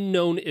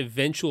unknown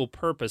eventual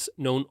purpose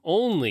known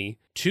only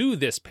to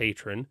this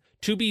patron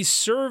to be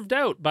served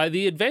out by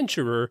the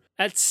adventurer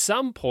at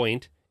some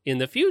point in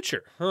the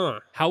future. Huh.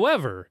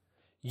 However,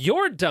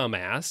 your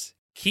dumbass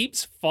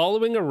keeps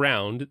following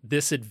around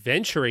this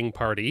adventuring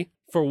party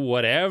for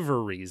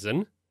whatever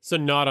reason. So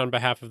not on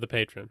behalf of the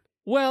patron.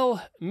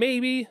 Well,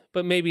 maybe,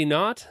 but maybe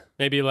not.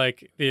 Maybe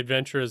like the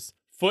adventurer's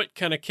foot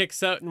kind of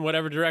kicks out in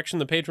whatever direction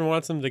the patron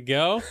wants him to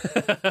go.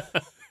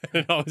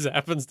 It always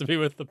happens to be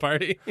with the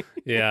party.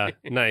 Yeah,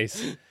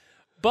 nice.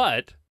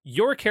 But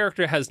your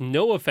character has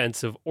no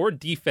offensive or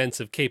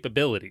defensive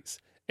capabilities,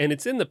 and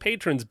it's in the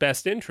patron's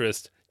best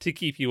interest to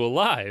keep you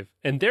alive,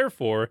 and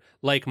therefore,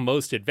 like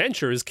most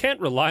adventurers, can't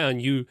rely on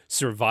you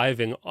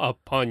surviving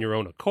upon your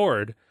own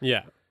accord.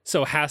 Yeah.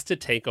 so has to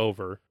take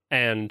over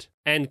and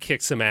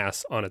kick some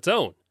ass on its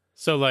own.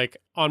 So, like,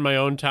 on my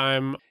own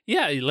time.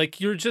 Yeah, like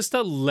you're just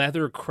a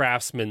leather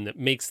craftsman that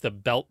makes the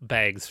belt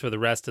bags for the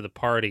rest of the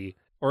party,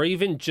 or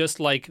even just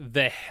like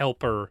the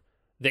helper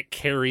that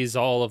carries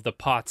all of the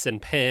pots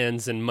and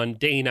pans and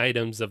mundane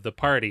items of the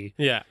party.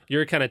 Yeah.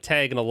 You're kind of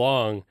tagging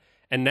along,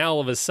 and now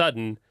all of a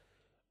sudden,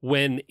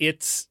 when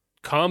it's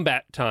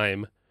combat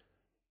time,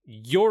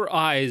 your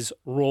eyes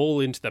roll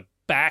into the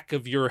back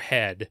of your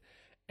head,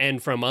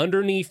 and from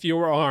underneath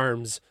your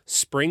arms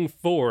spring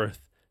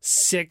forth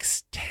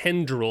 6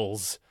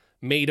 tendrils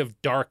made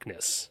of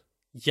darkness.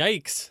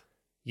 Yikes.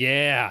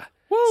 Yeah.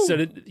 Woo.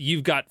 So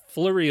you've got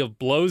flurry of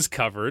blows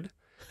covered.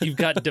 You've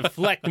got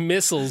deflect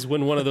missiles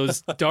when one of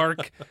those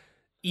dark,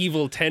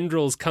 evil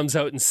tendrils comes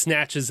out and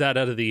snatches that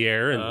out of the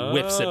air and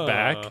whips it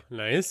back.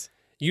 Nice.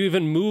 You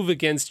even move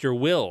against your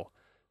will.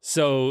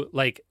 So,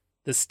 like,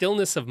 the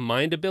stillness of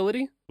mind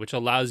ability, which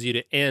allows you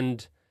to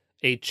end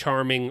a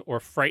charming or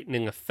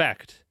frightening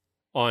effect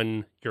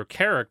on your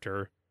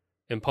character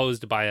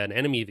imposed by an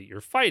enemy that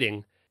you're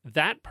fighting,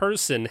 that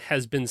person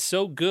has been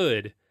so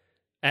good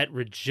at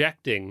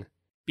rejecting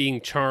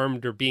being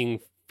charmed or being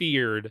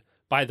feared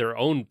by their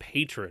own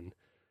patron.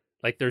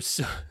 Like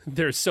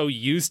they're so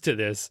used to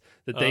this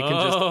that they can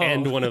just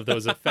end one of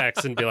those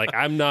effects and be like,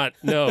 I'm not,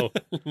 no.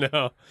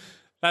 No.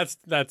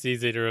 That's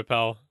easy to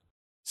repel.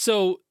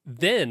 So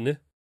then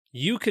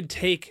you could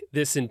take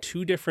this in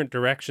 2 different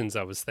directions,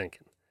 I was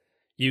thinking.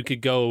 You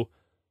could go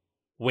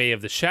Way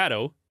of the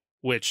Shadow,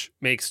 which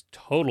makes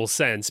total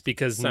sense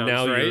because Sounds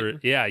now right.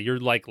 you're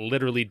like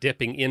literally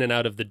dipping in and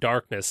out of the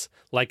darkness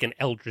like an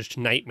eldritch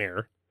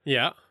nightmare.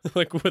 Yeah.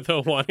 Like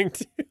without wanting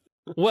to.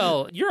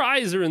 Well, your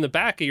eyes are in the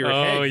back of your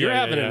head. You're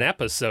having an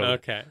episode.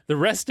 Okay. The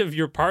rest of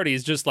your party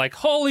is just like,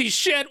 holy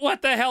shit,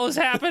 what the hell is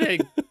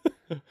happening?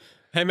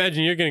 I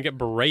imagine you're going to get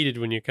berated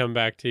when you come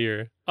back to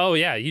your... Oh,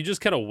 yeah. You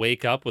just kind of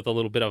wake up with a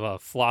little bit of a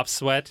flop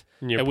sweat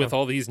and with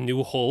all these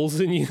new holes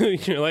in you.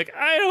 You're like,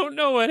 I don't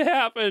know what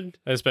happened.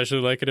 I especially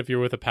like it if you're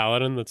with a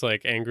paladin that's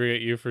like angry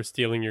at you for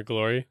stealing your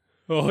glory.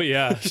 Oh,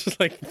 yeah. It's just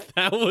like,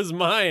 that was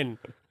mine.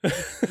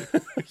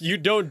 You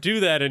don't do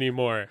that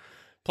anymore.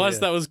 Plus,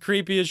 that was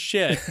creepy as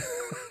shit.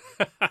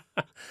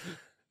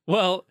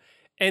 Well,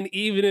 and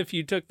even if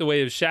you took the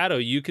Way of Shadow,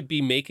 you could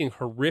be making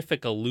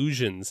horrific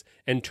illusions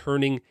and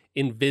turning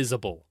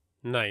invisible.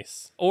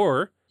 Nice.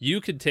 Or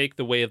you could take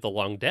the Way of the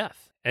Long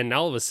Death, and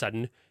all of a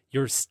sudden,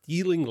 you're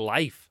stealing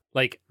life.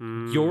 Like,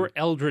 your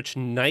eldritch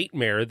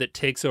nightmare that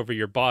takes over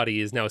your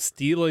body is now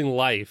stealing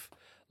life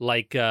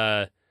like,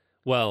 like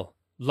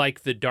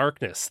The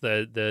Darkness,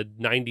 the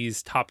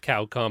 90s Top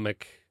Cow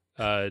comic.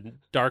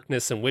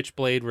 Darkness and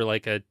Witchblade were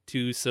like a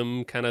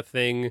twosome kind of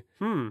thing.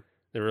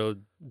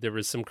 There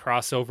was some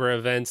crossover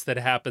events that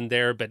happened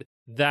there, but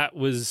that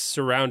was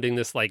surrounding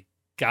this like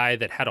guy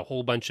that had a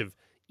whole bunch of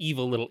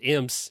evil little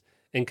imps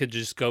and could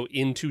just go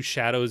into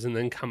shadows and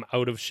then come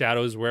out of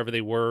shadows wherever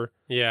they were.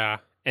 Yeah.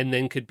 And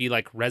then could be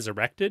like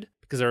resurrected.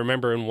 Because I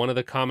remember in one of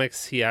the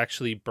comics, he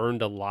actually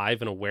burned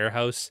alive in a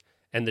warehouse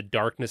and the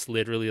darkness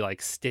literally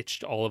like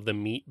stitched all of the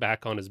meat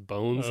back on his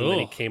bones and then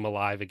he came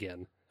alive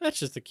again. That's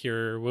just to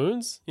cure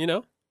wounds, you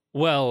know?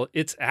 Well,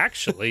 it's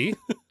actually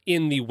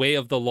in the Way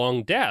of the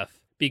Long Death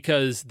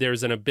because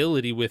there's an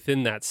ability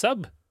within that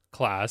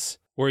subclass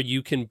where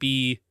you can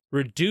be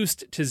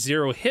reduced to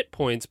 0 hit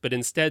points, but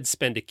instead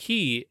spend a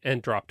key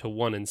and drop to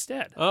 1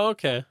 instead. Oh,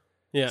 okay.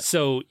 Yeah.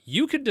 So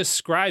you could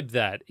describe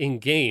that in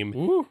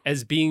game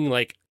as being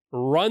like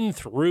run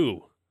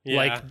through,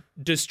 like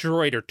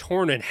destroyed or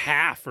torn in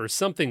half or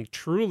something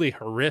truly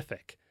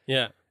horrific.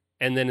 Yeah.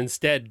 And then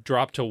instead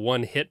drop to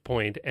 1 hit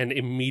point and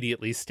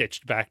immediately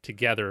stitched back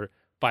together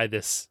by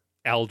this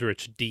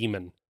eldritch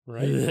demon.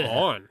 Right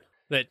on.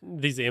 That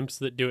these imps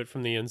that do it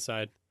from the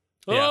inside.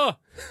 Yeah.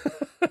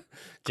 Oh,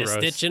 just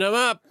stitching them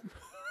up.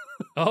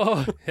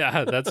 Oh,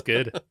 yeah, that's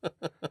good.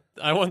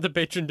 I want the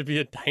patron to be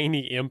a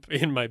tiny imp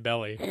in my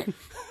belly.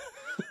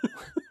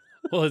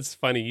 Well, it's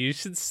funny you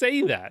should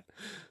say that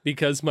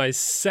because my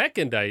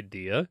second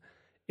idea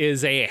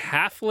is a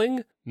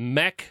halfling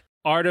mech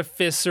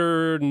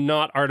artificer,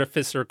 not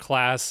artificer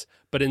class,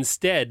 but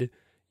instead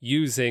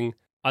using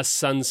a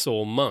Sun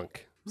Soul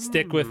monk.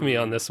 Stick with me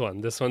on this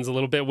one. This one's a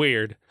little bit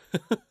weird.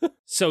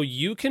 So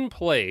you can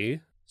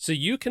play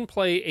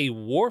a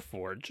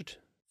Warforged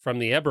from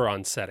the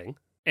Eberron setting.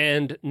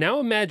 And now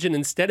imagine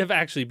instead of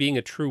actually being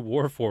a true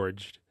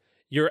Warforged,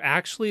 you're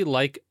actually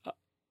like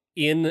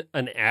in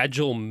an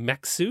agile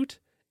mech suit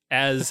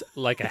as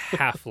like a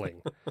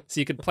halfling. So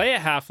you could play a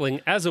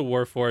halfling as a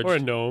Warforged. Or a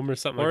gnome or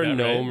something or like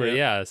that. Or a gnome, right? or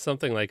yeah,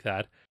 something like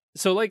that.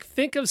 So like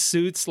think of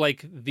suits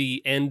like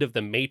the end of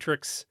the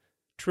Matrix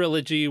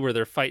trilogy where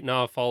they're fighting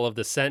off all of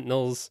the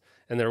Sentinels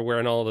and they're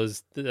wearing all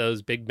those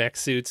big mech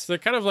suits. So they're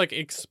kind of like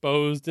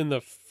exposed in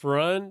the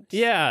front.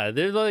 Yeah,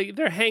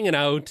 they're hanging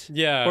out.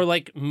 Yeah. Or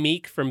like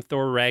Meek from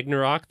Thor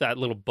Ragnarok, that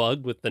little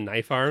bug with the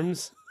knife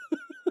arms.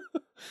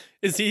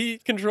 Is he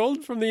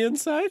controlled from the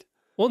inside?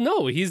 Well,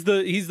 no, he's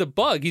the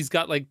bug. He's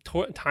got like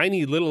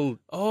tiny little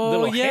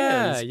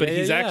hands, but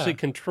he's actually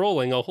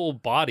controlling a whole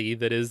body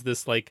that is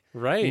this like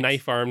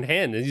knife-armed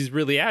hand, and he's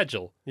really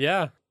agile.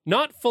 Yeah.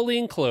 Not fully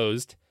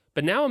enclosed,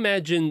 but now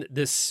imagine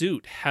this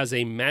suit has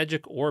a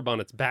magic orb on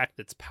its back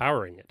that's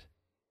powering it.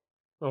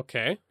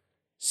 Okay.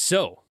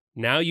 So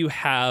now you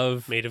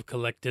have made of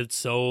collected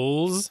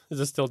souls. Is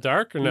it still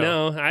dark or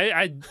no? No,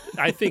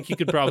 I think you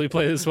could probably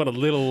play this one a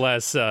little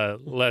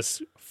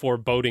less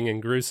foreboding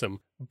and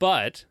gruesome.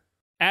 But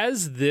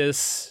as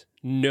this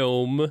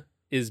gnome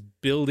is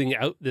building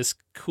out this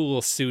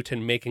cool suit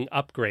and making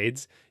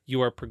upgrades,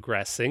 you are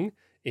progressing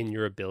in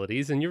your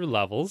abilities and your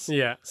levels.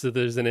 Yeah. So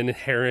there's an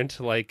inherent,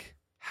 like,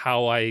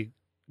 how I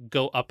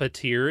go up a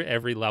tier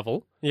every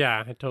level.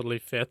 Yeah, it totally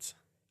fits.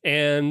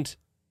 And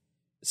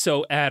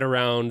so at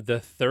around the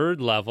 3rd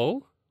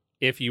level,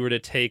 if you were to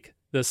take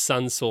the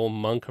Sun Soul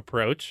Monk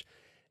approach,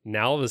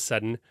 now all of a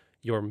sudden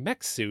your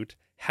mech suit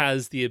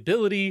has the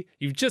ability,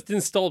 you've just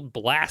installed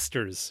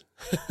blasters.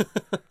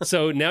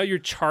 So now you're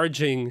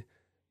charging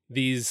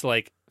these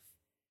like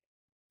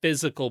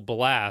physical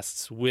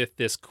blasts with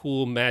this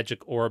cool magic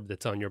orb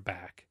that's on your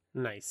back.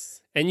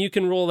 Nice. And you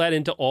can roll that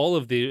into all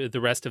of the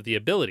rest of the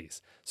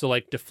abilities. So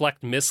like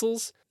deflect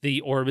missiles, the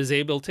orb is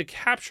able to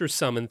capture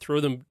some and throw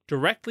them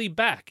directly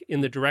back in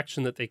the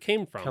direction that they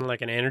came from. Kind of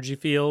like an energy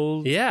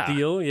field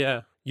deal.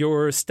 Yeah.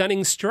 Your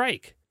stunning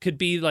strike could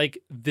be like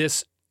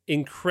this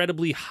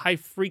incredibly high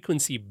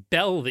frequency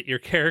bell that your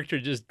character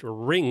just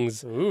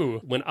rings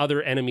when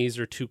other enemies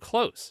are too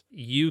close.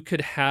 You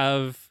could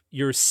have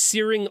your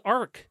searing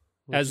arc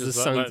as the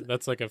sun.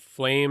 That's like a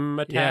flame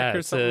attack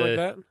or something like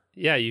that?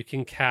 Yeah, you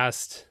can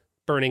cast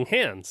Burning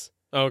Hands.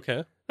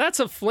 Okay. That's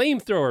a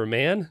flamethrower,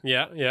 man.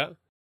 Yeah.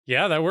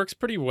 Yeah, that works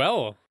pretty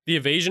well. The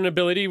evasion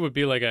ability would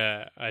be like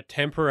a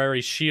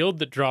temporary shield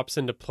that drops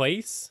into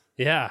place.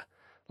 Yeah.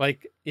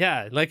 Like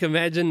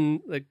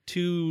imagine like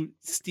 2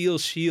 steel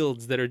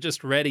shields that are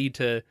just ready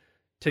to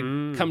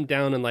come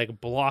down and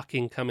like block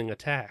incoming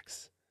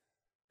attacks.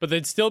 But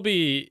they'd still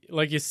be,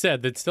 like you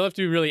said, they'd still have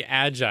to be really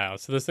agile,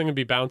 so this thing would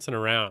be bouncing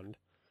around.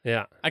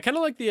 Yeah. I kind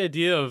of like the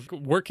idea of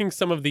working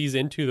some of these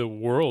into the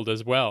world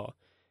as well,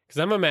 because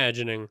I'm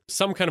imagining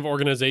some kind of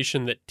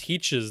organization that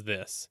teaches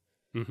this.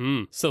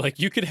 Mm-hmm. So like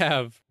you could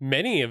have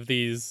many of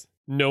these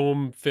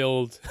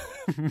gnome-filled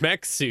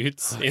mech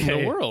suits in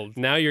the world.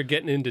 Now you're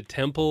getting into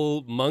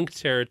temple monk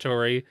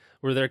territory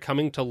where they're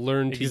coming to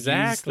learn to use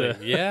the...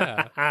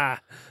 Yeah.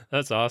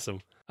 That's awesome.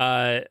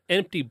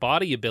 Empty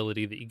body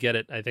ability that you get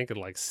at, I think, at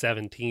like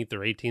 17th or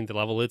 18th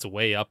level, it's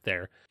way up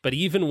there. But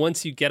even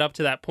once you get up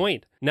to that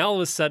point, now all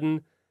of a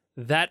sudden,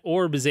 that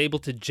orb is able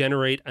to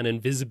generate an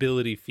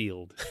invisibility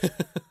field.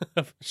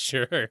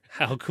 Sure.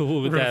 How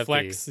cool would that be?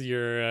 Reflects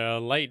your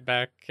light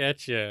back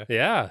at you.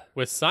 Yeah.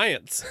 With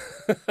science.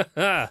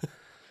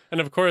 And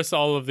of course,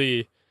 all of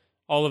the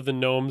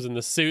gnomes in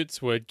the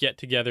suits would get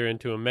together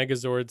into a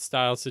Megazord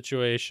style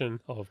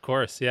situation. Oh, of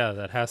course. Yeah,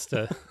 that has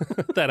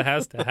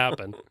to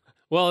happen.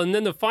 Well, and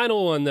then the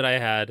final one that I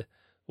had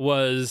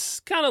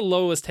was kind of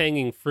lowest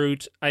hanging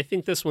fruit. I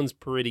think this one's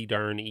pretty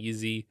darn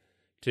easy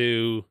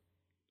to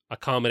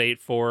accommodate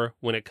for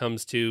when it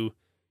comes to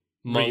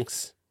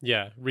monks.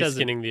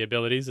 Reskinning the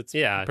abilities. It's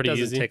pretty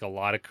easy. It doesn't take a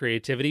lot of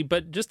creativity,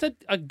 but just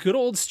a good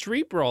old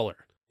street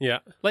brawler. Yeah.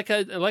 Like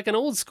an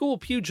old school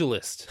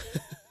pugilist.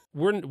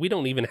 We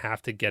don't even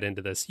have to get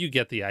into this. You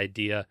get the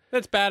idea.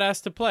 That's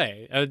badass to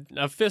play.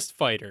 A fist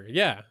fighter.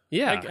 Yeah.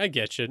 Yeah. I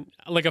get you.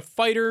 Like a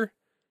fighter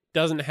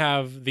doesn't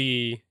have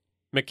the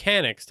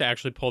mechanics to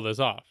actually pull this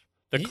off.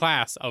 The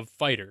class of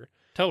fighter.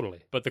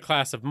 Totally. But the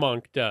class of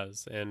monk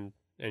does and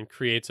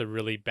creates a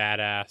really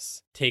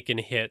badass taking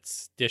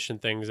hits, dishing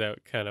things out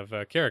kind of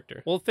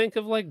character. Well, think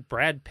of like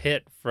Brad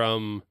Pitt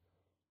from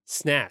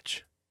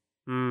Snatch.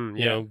 You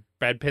know,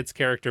 Brad Pitt's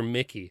character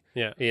Mickey.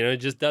 Yeah. You know, it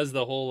just does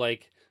the whole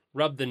like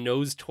rub the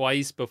nose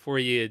twice before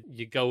you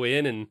go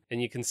in and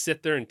you can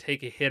sit there and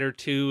take a hit or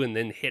two and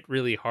then hit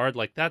really hard.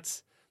 Like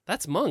that's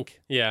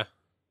monk. Yeah.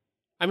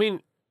 I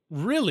mean,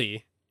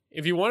 really,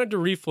 if you wanted to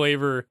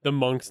reflavor the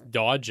monk's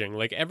dodging,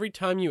 like every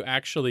time you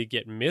actually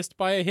get missed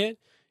by a hit,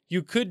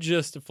 you could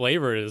just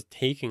flavor it as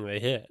taking the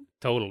hit.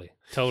 Totally.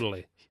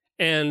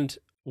 And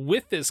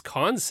with this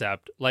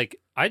concept, like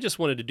I just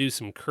wanted to do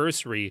some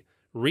cursory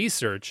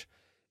research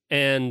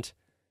and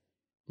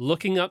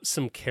looking up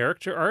some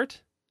character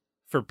art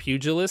for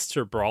pugilists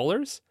or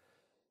brawlers.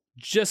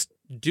 Just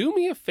do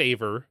me a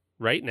favor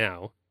right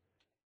now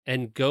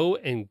and go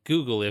and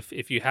Google, if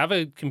you have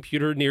a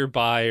computer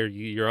nearby or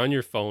you're on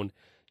your phone,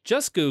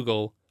 just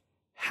Google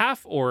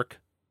half-orc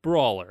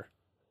brawler.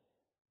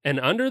 And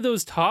under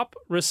those top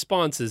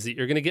responses that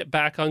you're going to get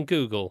back on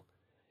Google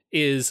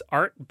is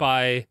art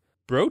by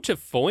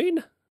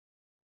Brutifoin?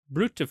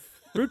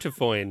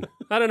 Brutifoin.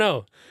 I don't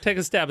know. Take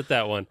a stab at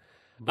that one.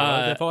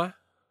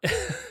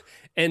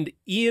 And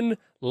Ian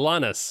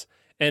Lanus.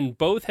 And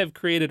both have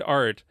created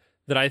art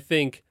that I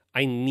think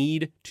I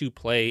need to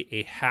play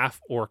a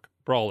half-orc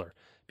brawler.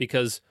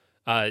 Because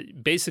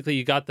basically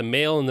you got the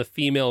male and the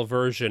female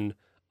version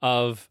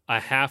of a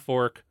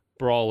half-orc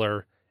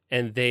brawler,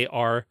 and they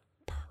are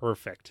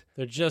perfect.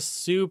 They're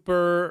just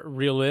super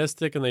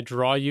realistic, and they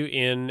draw you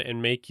in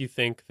and make you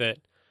think that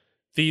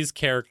these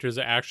characters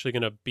are actually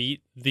going to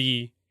beat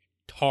the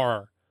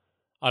tar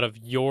out of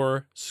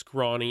your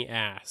scrawny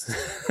ass.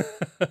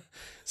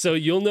 So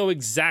you'll know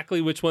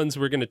exactly which ones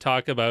we're going to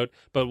talk about,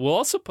 but we'll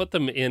also put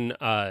them in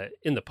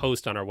the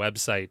post on our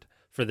website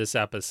for this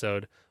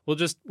episode.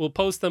 We'll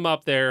post them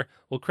up there.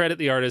 We'll credit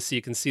the artists so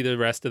you can see the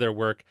rest of their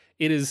work.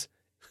 It is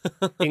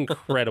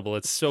incredible.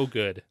 It's so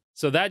good.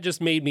 So that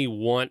just made me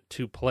want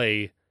to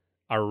play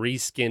a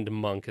reskinned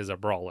monk as a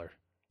brawler.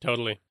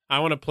 Totally. I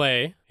want to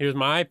play, here's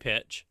my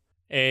pitch,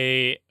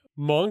 a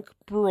monk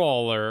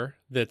brawler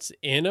that's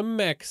in a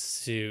mech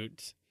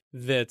suit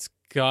that's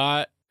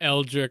got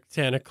eldritch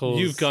tentacles.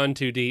 You've gone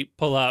too deep.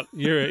 Pull up.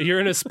 You're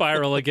in a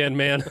spiral again,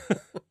 man.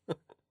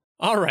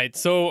 All right,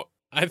 so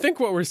I think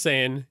what we're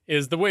saying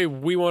is the way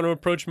we want to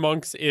approach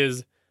monks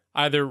is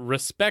either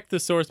respect the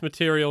source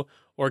material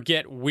or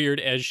get weird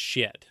as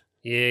shit.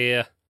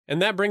 Yeah.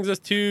 And that brings us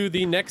to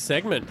the next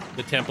segment,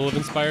 the Temple of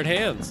Inspired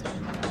Hands.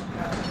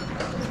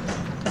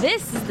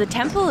 This is the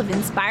Temple of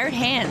Inspired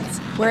Hands,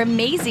 where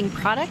amazing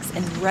products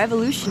and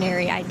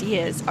revolutionary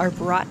ideas are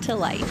brought to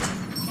light.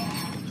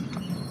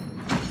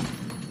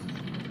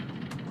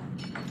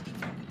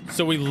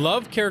 So we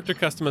love character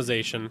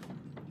customization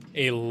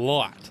a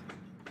lot.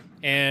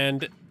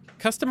 And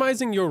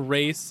customizing your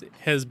race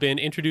has been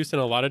introduced in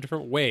a lot of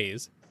different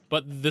ways.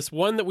 But this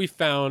one that we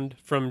found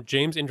from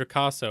James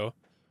Introcaso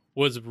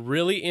was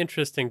really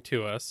interesting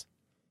to us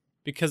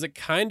because it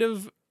kind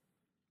of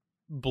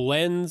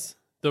blends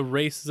the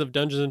races of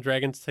Dungeons and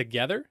Dragons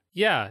together.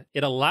 Yeah,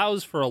 it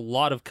allows for a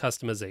lot of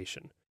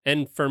customization.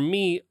 And for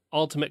me,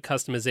 ultimate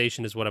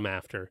customization is what I'm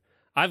after.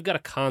 I've got a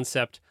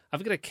concept.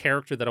 I've got a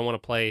character that I want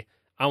to play.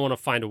 I want to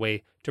find a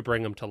way to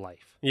bring them to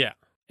life. Yeah.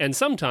 And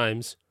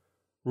sometimes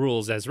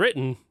rules as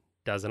written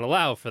doesn't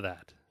allow for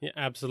that. Yeah,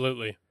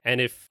 absolutely.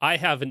 And if I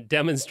haven't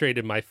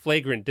demonstrated my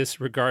flagrant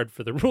disregard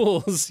for the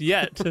rules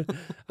yet,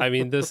 I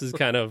mean, this is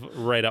kind of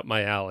right up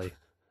my alley.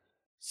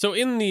 So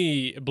in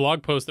the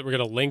blog post that we're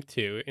going to link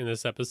to in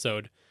this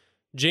episode,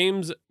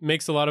 James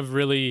makes a lot of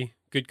really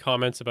good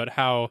comments about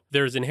how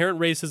there's inherent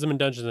racism in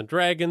Dungeons and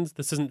Dragons.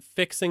 This isn't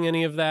fixing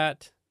any of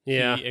that.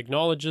 Yeah. He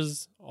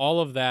acknowledges all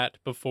of that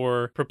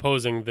before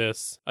proposing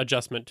this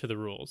adjustment to the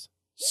rules.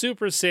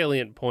 Super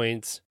salient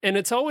points. And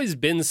it's always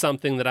been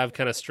something that I've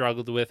kind of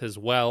struggled with as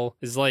well,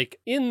 is like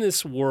in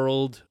this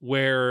world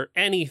where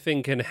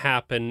anything can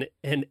happen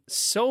and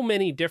so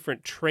many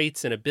different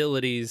traits and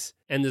abilities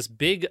and this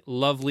big,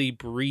 lovely,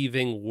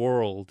 breathing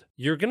world,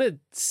 you're going to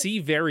see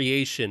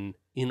variation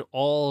in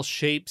all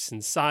shapes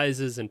and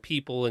sizes and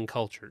people and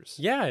cultures.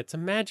 Yeah, it's a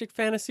magic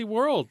fantasy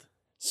world.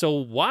 So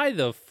why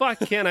the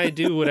fuck can't I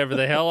do whatever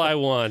the hell I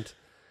want?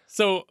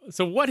 So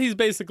what he's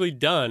basically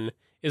done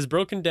is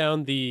broken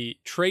down the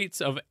traits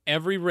of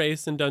every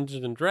race in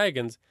Dungeons and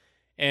Dragons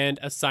and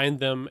assigned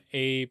them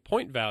a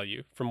point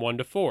value from 1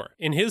 to 4.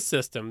 In his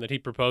system that he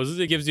proposes,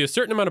 it gives you a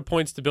certain amount of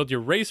points to build your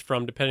race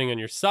from depending on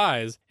your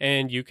size,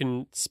 and you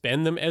can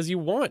spend them as you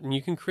want, and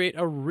you can create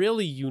a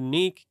really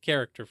unique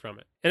character from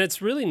it. And it's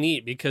really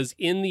neat because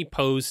in the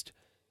post,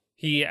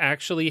 he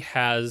actually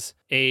has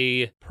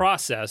a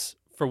process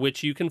for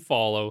which you can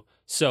follow.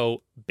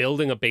 So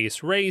building a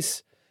base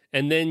race,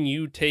 and then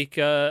you take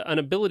an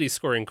ability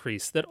score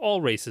increase that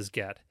all races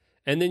get.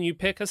 And then you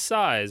pick a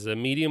size, a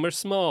medium or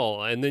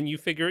small, and then you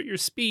figure out your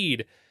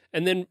speed.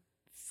 And then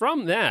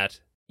from that,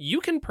 you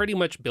can pretty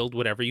much build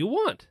whatever you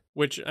want.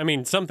 Which, I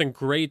mean, something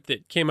great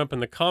that came up in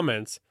the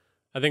comments,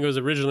 I think it was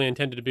originally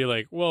intended to be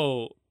like,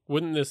 well,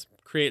 wouldn't this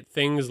create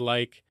things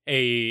like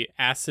a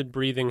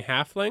acid-breathing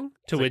halfling?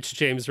 To which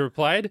James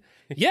replied,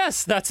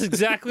 yes, that's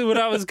exactly what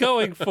I was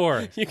going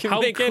for. You can How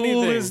make cool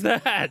anything. is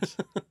that?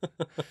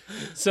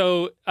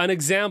 So an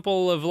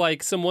example of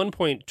like some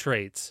 1-point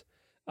traits,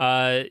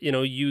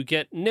 you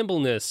get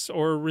nimbleness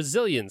or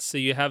resilience. So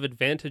you have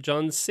advantage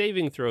on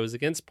saving throws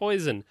against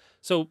poison.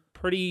 So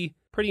pretty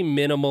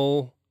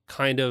minimal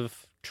kind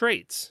of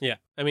traits. Yeah.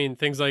 I mean,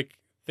 things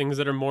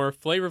that are more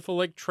flavorful,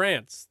 like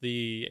trance,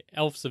 the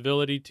elf's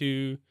ability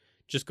to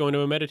just go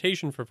into a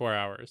meditation for 4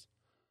 hours.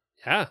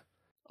 Yeah.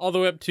 All the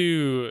way up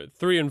to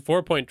 3 and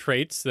 4 point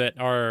traits that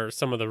are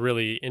some of the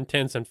really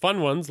intense and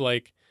fun ones.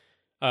 Like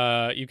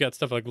you've got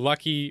stuff like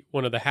Lucky,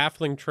 one of the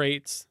halfling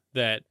traits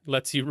that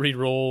lets you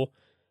re-roll.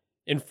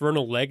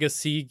 Infernal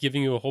Legacy,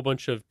 giving you a whole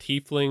bunch of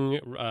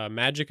tiefling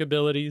magic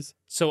abilities.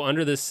 So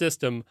under this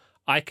system,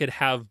 I could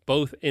have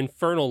both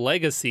Infernal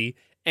Legacy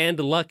and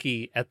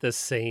Lucky at the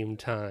same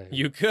time.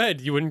 You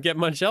could. You wouldn't get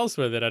much else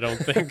with it, I don't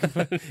think.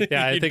 But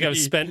Yeah, I you'd think I've be-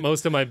 spent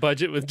most of my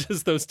budget with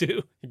just those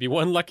two. You'd be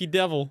one lucky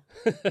devil.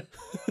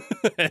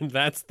 And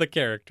that's the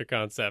character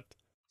concept.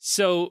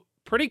 So,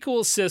 pretty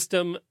cool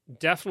system.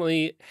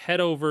 Definitely head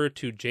over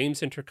to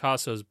James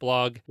Introcaso's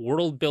blog,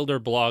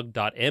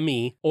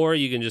 worldbuilderblog.me, or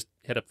you can just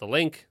hit up the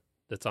link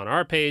that's on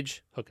our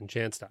page,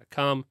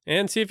 hookandchance.com.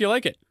 And see if you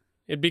like it.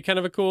 It'd be kind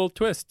of a cool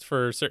twist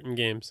for certain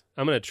games.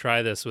 I'm going to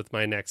try this with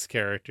my next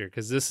character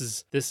because this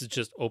is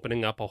just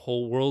opening up a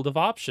whole world of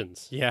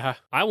options. Yeah.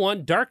 I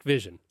want dark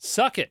vision.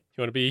 Suck it.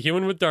 You want to be a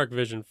human with dark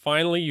vision.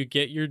 Finally, you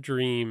get your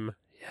dream.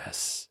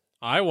 Yes.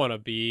 I want to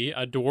be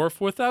a dwarf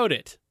without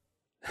it.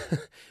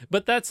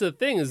 But that's the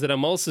thing, is that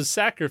I'm also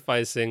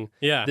sacrificing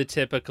the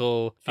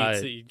typical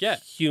feats that you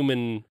get.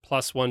 Human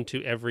 +1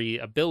 to every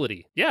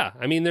ability. Yeah,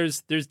 I mean,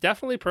 there's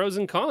definitely pros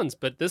and cons,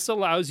 but this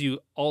allows you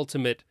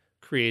ultimate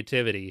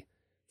creativity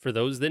for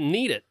those that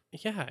need it.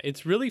 Yeah,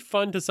 it's really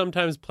fun to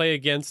sometimes play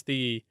against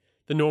the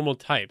normal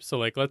type. So,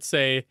 like, let's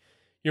say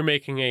you're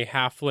making a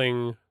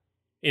halfling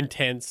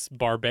intense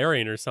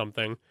barbarian or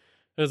something. And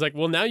it's like,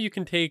 well, now you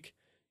can take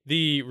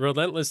the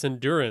relentless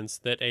endurance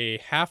that a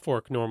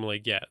half-orc normally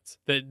gets,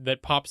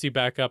 that pops you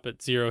back up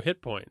at 0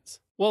 hit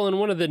points. Well, and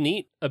one of the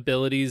neat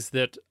abilities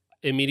that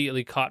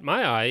immediately caught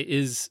my eye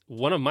is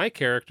one of my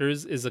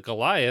characters is a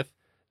Goliath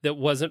that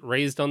wasn't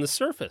raised on the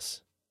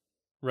surface.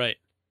 Right.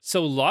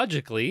 So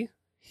logically,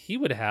 he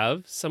would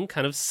have some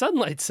kind of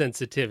sunlight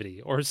sensitivity,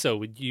 or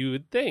so you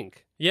would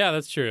think. Yeah,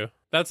 that's true.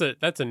 That's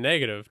a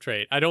negative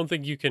trait. I don't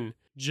think you can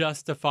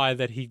justify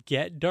that he'd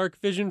get dark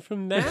vision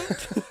from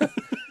that.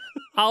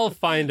 I'll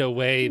find a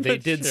way. They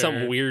But did sure.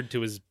 something weird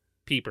to his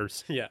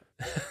peepers. Yeah.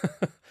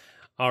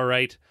 All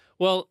right.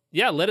 Well,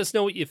 yeah, let us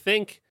know what you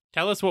think.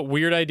 Tell us what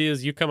weird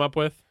ideas you come up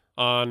with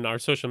on our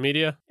social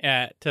media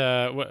at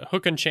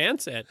Hook and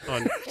Chance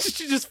on. Did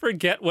you just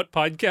forget what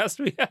podcast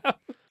we have?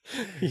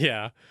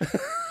 Yeah.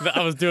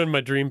 I was doing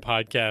my dream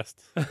podcast.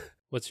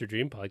 What's your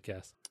dream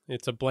podcast?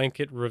 It's a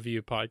blanket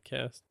review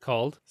podcast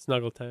Called?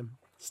 Snuggle Time.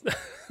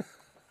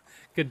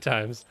 Good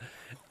times.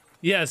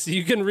 Yes,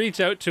 you can reach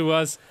out to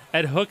us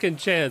at Hook and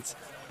Chance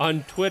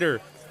on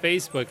Twitter,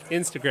 Facebook,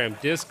 Instagram,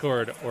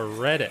 Discord, or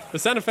Reddit. The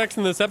sound effects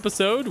in this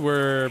episode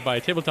were by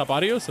Tabletop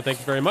Audio, so thank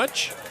you very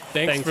much.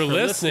 Thanks for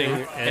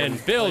listening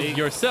and build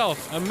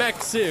yourself a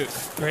mech suit.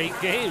 Great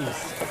games.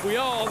 We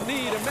all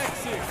need a mech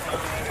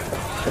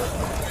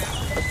suit.